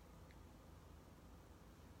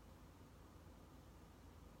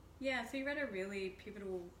yeah, so you're at a really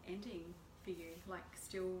pivotal ending for you, like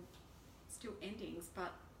still endings,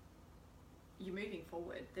 but you're moving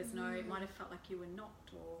forward. There's no, it might have felt like you were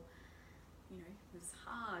knocked, or, you know, it was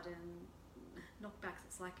hard and knockbacks.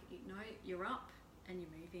 It's like, you know, you're up and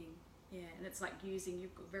you're moving. Yeah, and it's like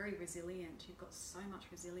you've got very resilient, you've got so much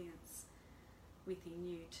resilience within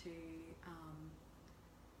you to,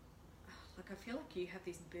 like I feel like you have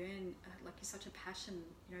this burn, like you're such a passion,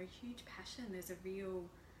 you know, huge passion. There's a real,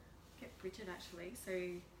 get Bridget actually, so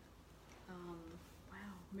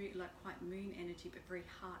wow, like quite moon energy, but very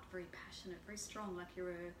heart, very passionate, very strong, like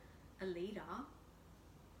you're a leader.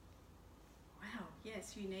 Wow,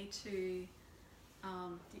 yes, you need to,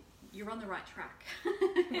 you're on the right track.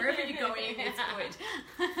 Wherever you're going, it's good.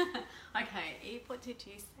 Okay, Eve, what did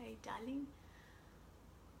you say, darling?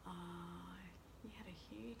 You had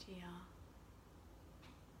a huge year.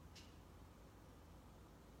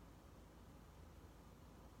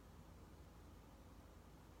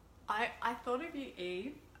 I thought of you,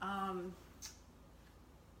 Eve, a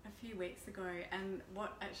few weeks ago, and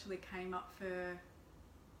what actually came up for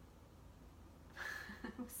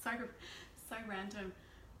so random.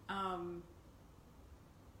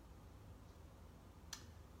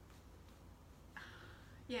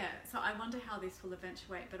 Yeah, so I wonder how this will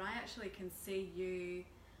eventuate, but I actually can see you,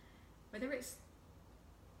 whether it's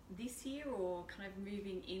this year or kind of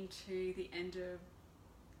moving into the end of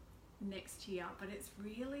next year, but it's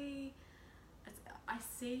really, I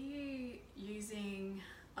see you using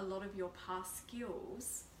a lot of your past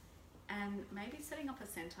skills and maybe setting up a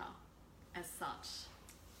centre as such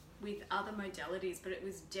with other modalities, but it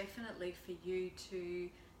was definitely for you to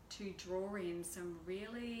draw in some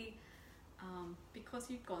really, because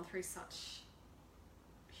you've gone through such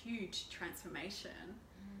huge transformation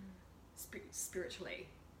spiritually,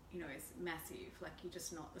 you know, it's massive, like you're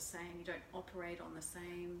just not the same, you don't operate on the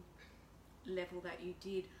same level that you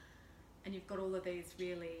did, and you've got all of these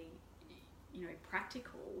really, you know,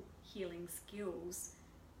 practical healing skills.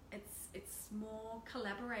 It's more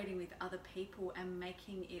collaborating with other people and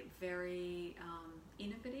making it very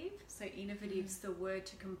innovative. So innovative's the word,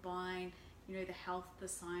 to combine, you know, the health, the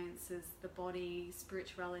sciences, the body,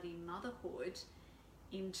 spirituality, motherhood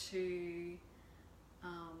into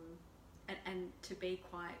and to be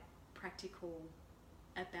quite practical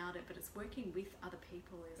about it, but it's working with other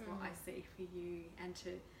people is what I see for you. And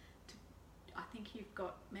to I think you've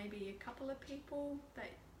got maybe a couple of people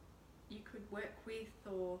that you could work with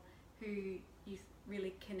or who you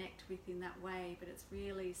really connect with in that way, but it's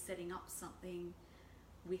really setting up something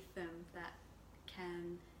with them that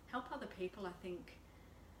can help other people, I think,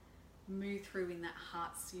 move through in that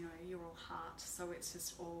heart's, you know, your all heart. So it's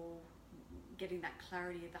just all getting that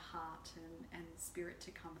clarity of the heart and spirit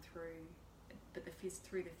to come through, but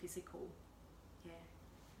through the physical. Yeah.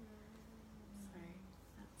 So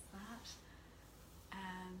that's that.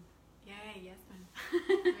 Yeah, Yasmin.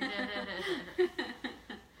 Anything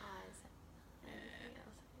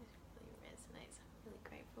else that really resonates? I'm really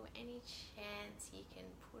grateful. Any chance you can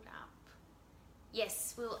put up?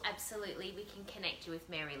 Yes, we can connect you with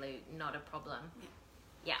Mary Lou, not a problem.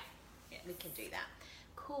 Yeah. Yes. We can do that.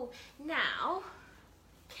 Cool. Now,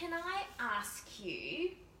 can I ask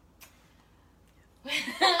you?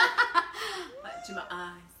 To my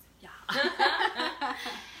eyes. Yeah.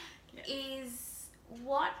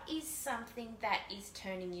 What is something that is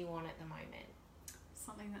turning you on at the moment?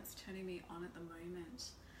 Something that's turning me on at the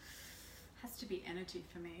moment has to be energy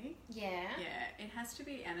for me. Yeah. Yeah, it has to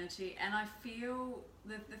be energy. And I feel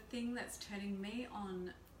that the thing that's turning me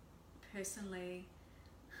on personally,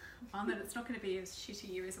 one, that it's not going to be as shitty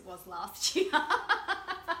year as it was last year.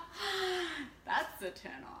 That's a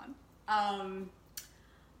turn on.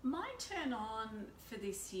 My turn on for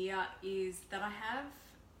this year is that I have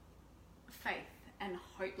faith and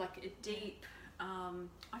hope, like a deep,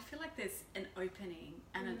 I feel like there's an opening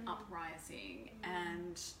and an uprising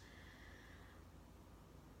and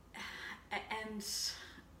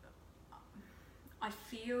I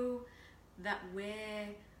feel that where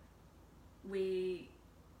we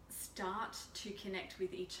start to connect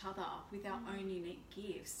with each other with our own unique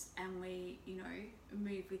gifts and we, you know,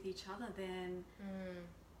 move with each other, then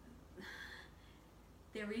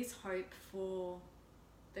there is hope for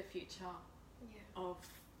the future of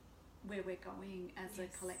where we're going as a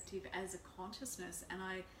collective, as a consciousness. And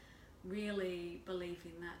I really believe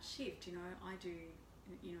in that shift. You know, I do,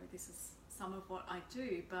 you know, this is some of what I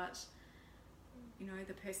do, but you know,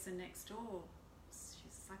 the person next door,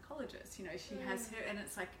 she's a psychologist, you know, she has her, and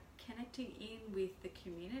it's like connecting in with the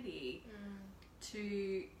community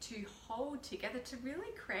to hold together, to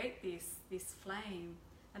really create this flame.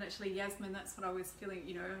 And actually, Yasmin, that's what I was feeling,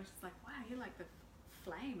 you know, I was just like, wow, you're like the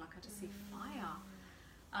flame, like I just see fire.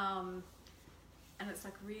 And it's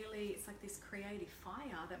like really, it's like this creative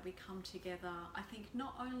fire that we come together, I think,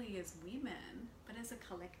 not only as women, but as a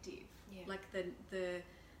collective. Like the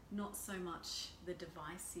not so much the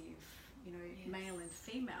divisive, you know, male and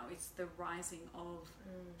female, it's the rising of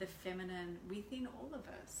the feminine within all of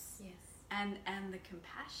us. And the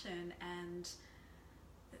compassion and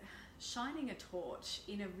shining a torch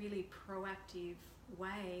in a really proactive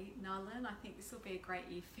way. Nalan, I think this will be a great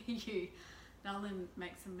year for you. Nalan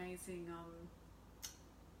makes amazing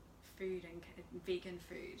food and vegan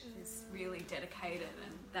food. She's really dedicated,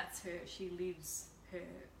 and that's her. She lives her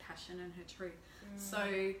passion and her truth.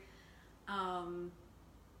 So,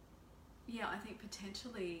 yeah, I think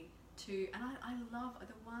potentially to, and I love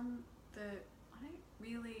the one that I don't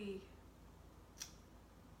really,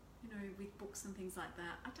 you know, with books and things like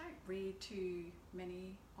that, I don't read too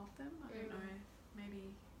many of them. I don't know,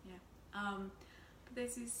 maybe, but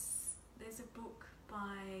there's a book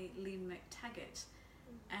by Lynn McTaggart,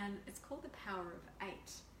 and it's called The Power of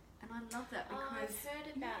Eight. And I love that because I've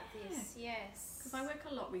heard about this, yes. Because I work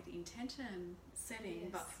a lot with intention setting,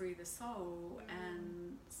 but through the soul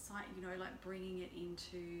and sight, you know, like bringing it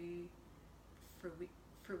into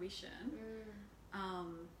fruition.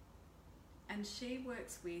 And she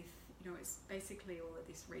works with, you know, it's basically all of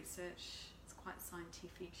this research. It's quite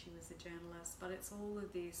scientific. She was a journalist, but it's all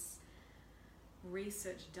of this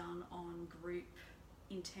research done on group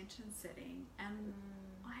intention setting, and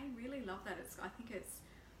I really love that. I think it's,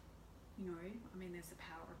 you know, I mean, there's the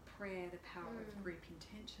power of prayer, the power of group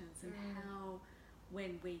intentions, and how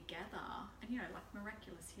when we gather, and you know, like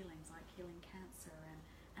miraculous healings, like healing cancer,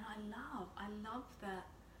 and I love that.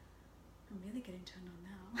 I'm really getting turned on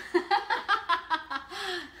now.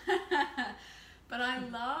 But I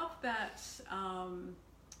love that. How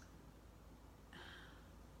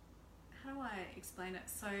do I explain it?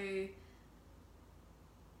 So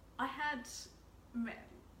I had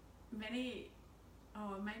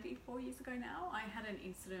maybe 4 years ago now, I had an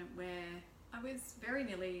incident where I was very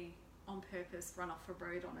nearly on purpose run off a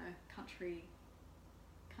road on a country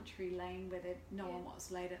lane where no one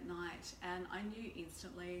was late at night, and I knew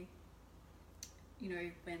instantly, you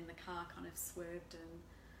know, when the car kind of swerved and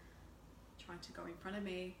tried to go in front of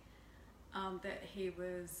me, that he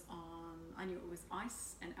was on, I knew it was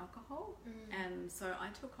ice and alcohol, and so I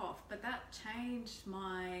took off. But that changed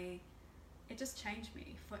it just changed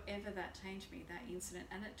me forever. That changed me, that incident,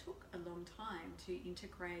 and it took a long time to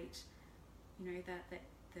integrate, you know, that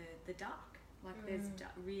the dark. Like there's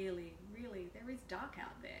really, there is dark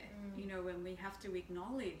out there, you know, and we have to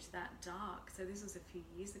acknowledge that dark. So this was a few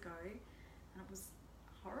years ago, and it was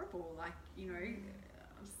horrible. Like, you know, it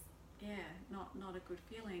was, not a good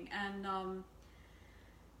feeling. And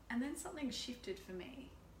then something shifted for me,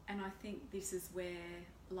 and I think this is where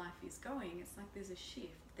life is going. It's like there's a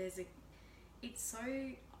shift. It's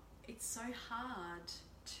so hard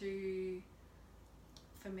to,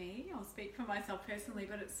 for me, I'll speak for myself personally,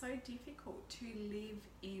 but it's so difficult to live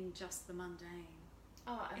in just the mundane.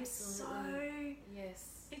 Oh, absolutely.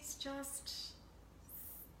 It's just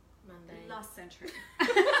mundane. Last century.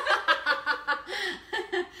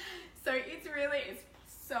 So it's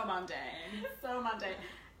so mundane.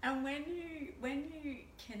 And when you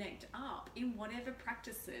connect up in whatever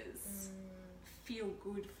practices feel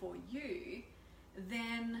good for you,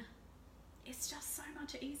 then it's just so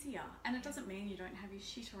much easier. And it doesn't mean you don't have your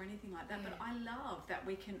shit or anything like that, but I love that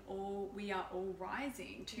we are all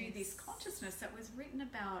rising to this consciousness that was written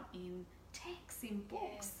about in texts, in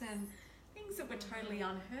books, and things that were totally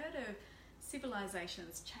unheard of,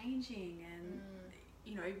 civilizations changing, and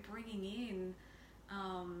you know, bringing in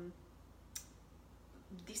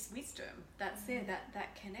this wisdom that's there,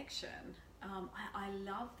 that connection. I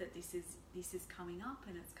love that this is coming up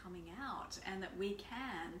and it's coming out, and that we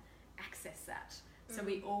can access that. So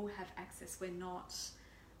we all have access. We're not,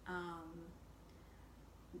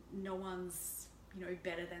 no one's, you know,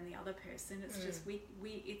 better than the other person. It's just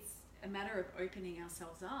it's a matter of opening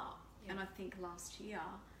ourselves up. And I think last year,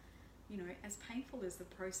 you know, as painful as the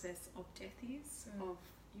process of death is, of,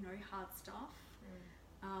 you know, hard stuff,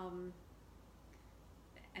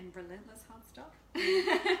 and relentless hard stuff,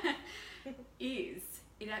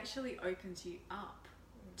 it actually opens you up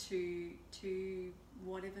to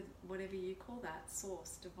whatever you call that,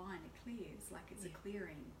 source, divine. It clears, like it's a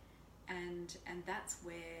clearing, and that's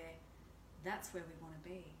where we want to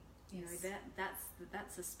be. You know,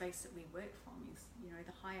 that's the space that we work from, is, you know,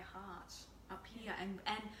 the higher heart up here, and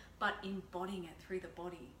but embodying it through the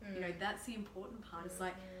body. You know, that's the important part. It's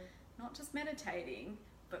like not just meditating,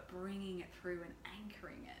 but bringing it through and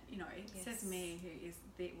anchoring it. You know, it says me, who is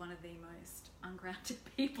one of the most ungrounded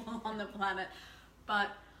people on the planet,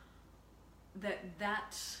 but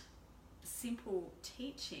that simple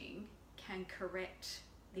teaching can correct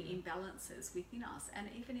the imbalances within us, and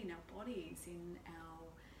even in our bodies, in our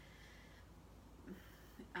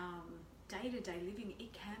day-to-day living.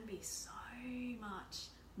 It can be so much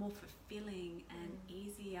more fulfilling and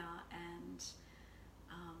easier and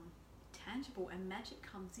tangible, and magic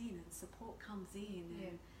comes in and support comes in,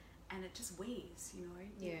 and it just weaves, you know,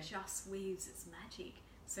 it just weaves its magic.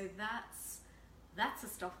 So that's the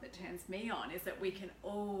stuff that turns me on, is that we can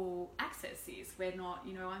all access this. We're not,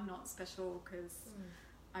 you know, I'm not special because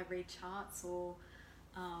I read charts, or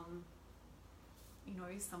you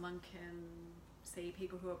know, someone can see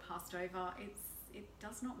people who are passed over. It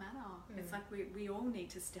does not matter. It's like we all need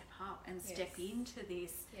to step up and step into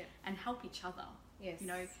this and help each other. You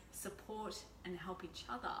know, support and help each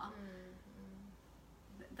other.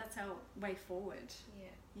 That's our way forward.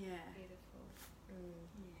 Beautiful.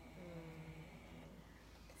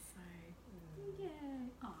 So Evie.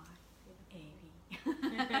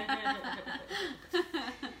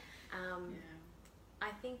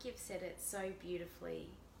 I think you've said it so beautifully,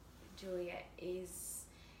 Juliet, is,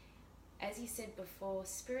 as you said before,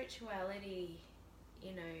 spirituality,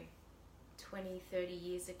 you know, 20, 30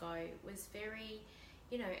 years ago was very,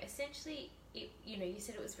 you know, essentially, you know, you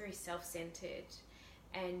said it was very self-centered,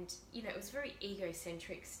 and, you know, it was very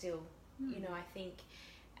egocentric still, you know, I think,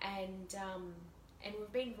 and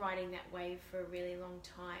we've been riding that wave for a really long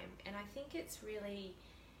time, and I think it's really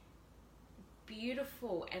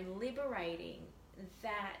beautiful and liberating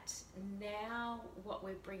that now what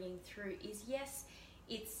we're bringing through is, yes,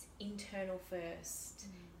 it's internal first,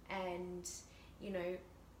 and, you know,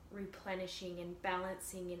 replenishing and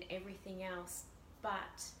balancing and everything else,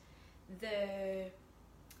 but the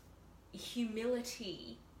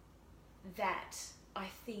humility that I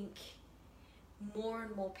think more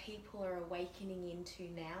and more people are awakening into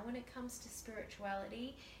now when it comes to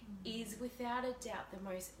spirituality is without a doubt the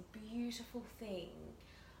most beautiful thing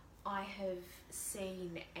I have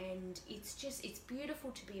seen, and it's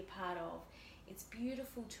beautiful to be a part of. It's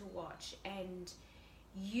beautiful to watch, and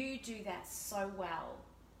you do that so well,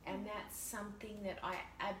 and that's something that I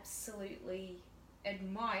absolutely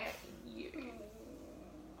admire in you.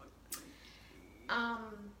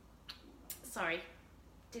 Sorry,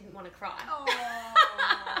 didn't want to cry. Oh.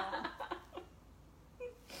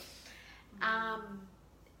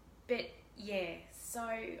 But yeah, so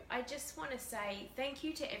I just want to say thank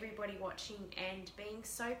you to everybody watching and being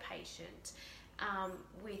so patient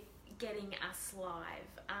with getting us live.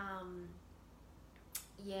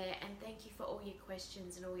 Yeah, and thank you for all your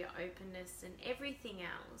questions and all your openness and everything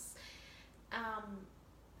else.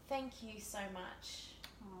 Thank you so much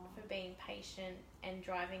for being patient and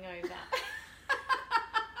driving over.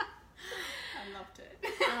 I loved it.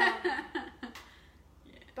 Yeah.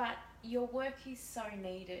 But your work is so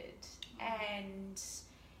needed, and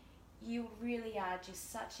you really are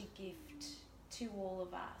just such a gift to all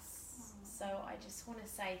of us. So I just want to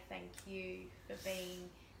say thank you for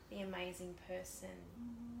being the amazing person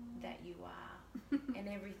that you are and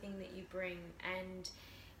everything that you bring. And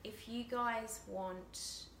if you guys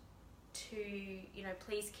want to,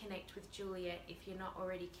 please connect with Juliet if you're not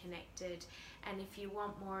already connected. And if you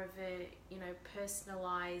want more of a,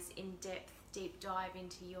 personalized, in-depth, deep dive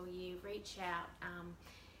into your year, reach out.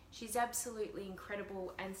 She's absolutely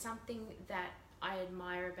incredible. And something that I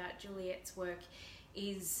admire about Juliet's work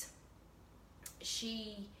is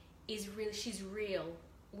she's real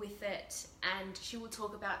with it, and she will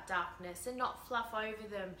talk about darkness and not fluff over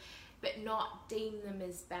them, but not deem them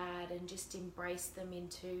as bad, and just embrace them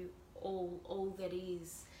into all that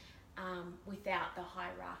is, without the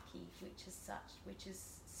hierarchy, which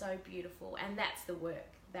is so beautiful. And that's the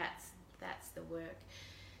work. That's the work.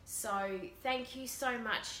 So thank you so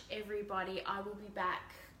much, everybody. I will be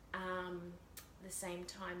back the same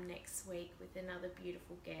time next week with another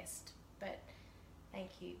beautiful guest. But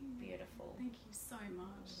thank you, beautiful. Thank you so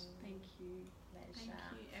much. Thank you. Pleasure.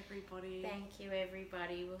 Thank you, everybody. Thank you,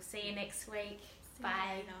 everybody. We'll see you next week. See Bye.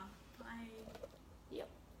 you later. Bye.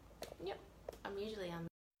 Yep. I'm usually on.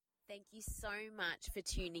 Thank you so much for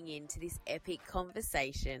tuning in to this epic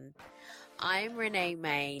conversation. I'm Renee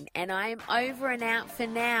Main, and I am over and out for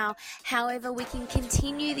now. However, we can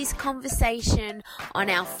continue this conversation on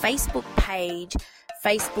our Facebook page,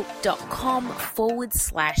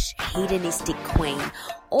 facebook.com/hedonistic queen,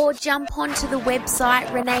 or jump onto the website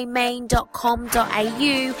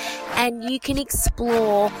reneemain.com.au, and you can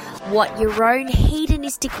explore what your own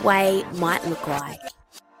hedonistic way might look like.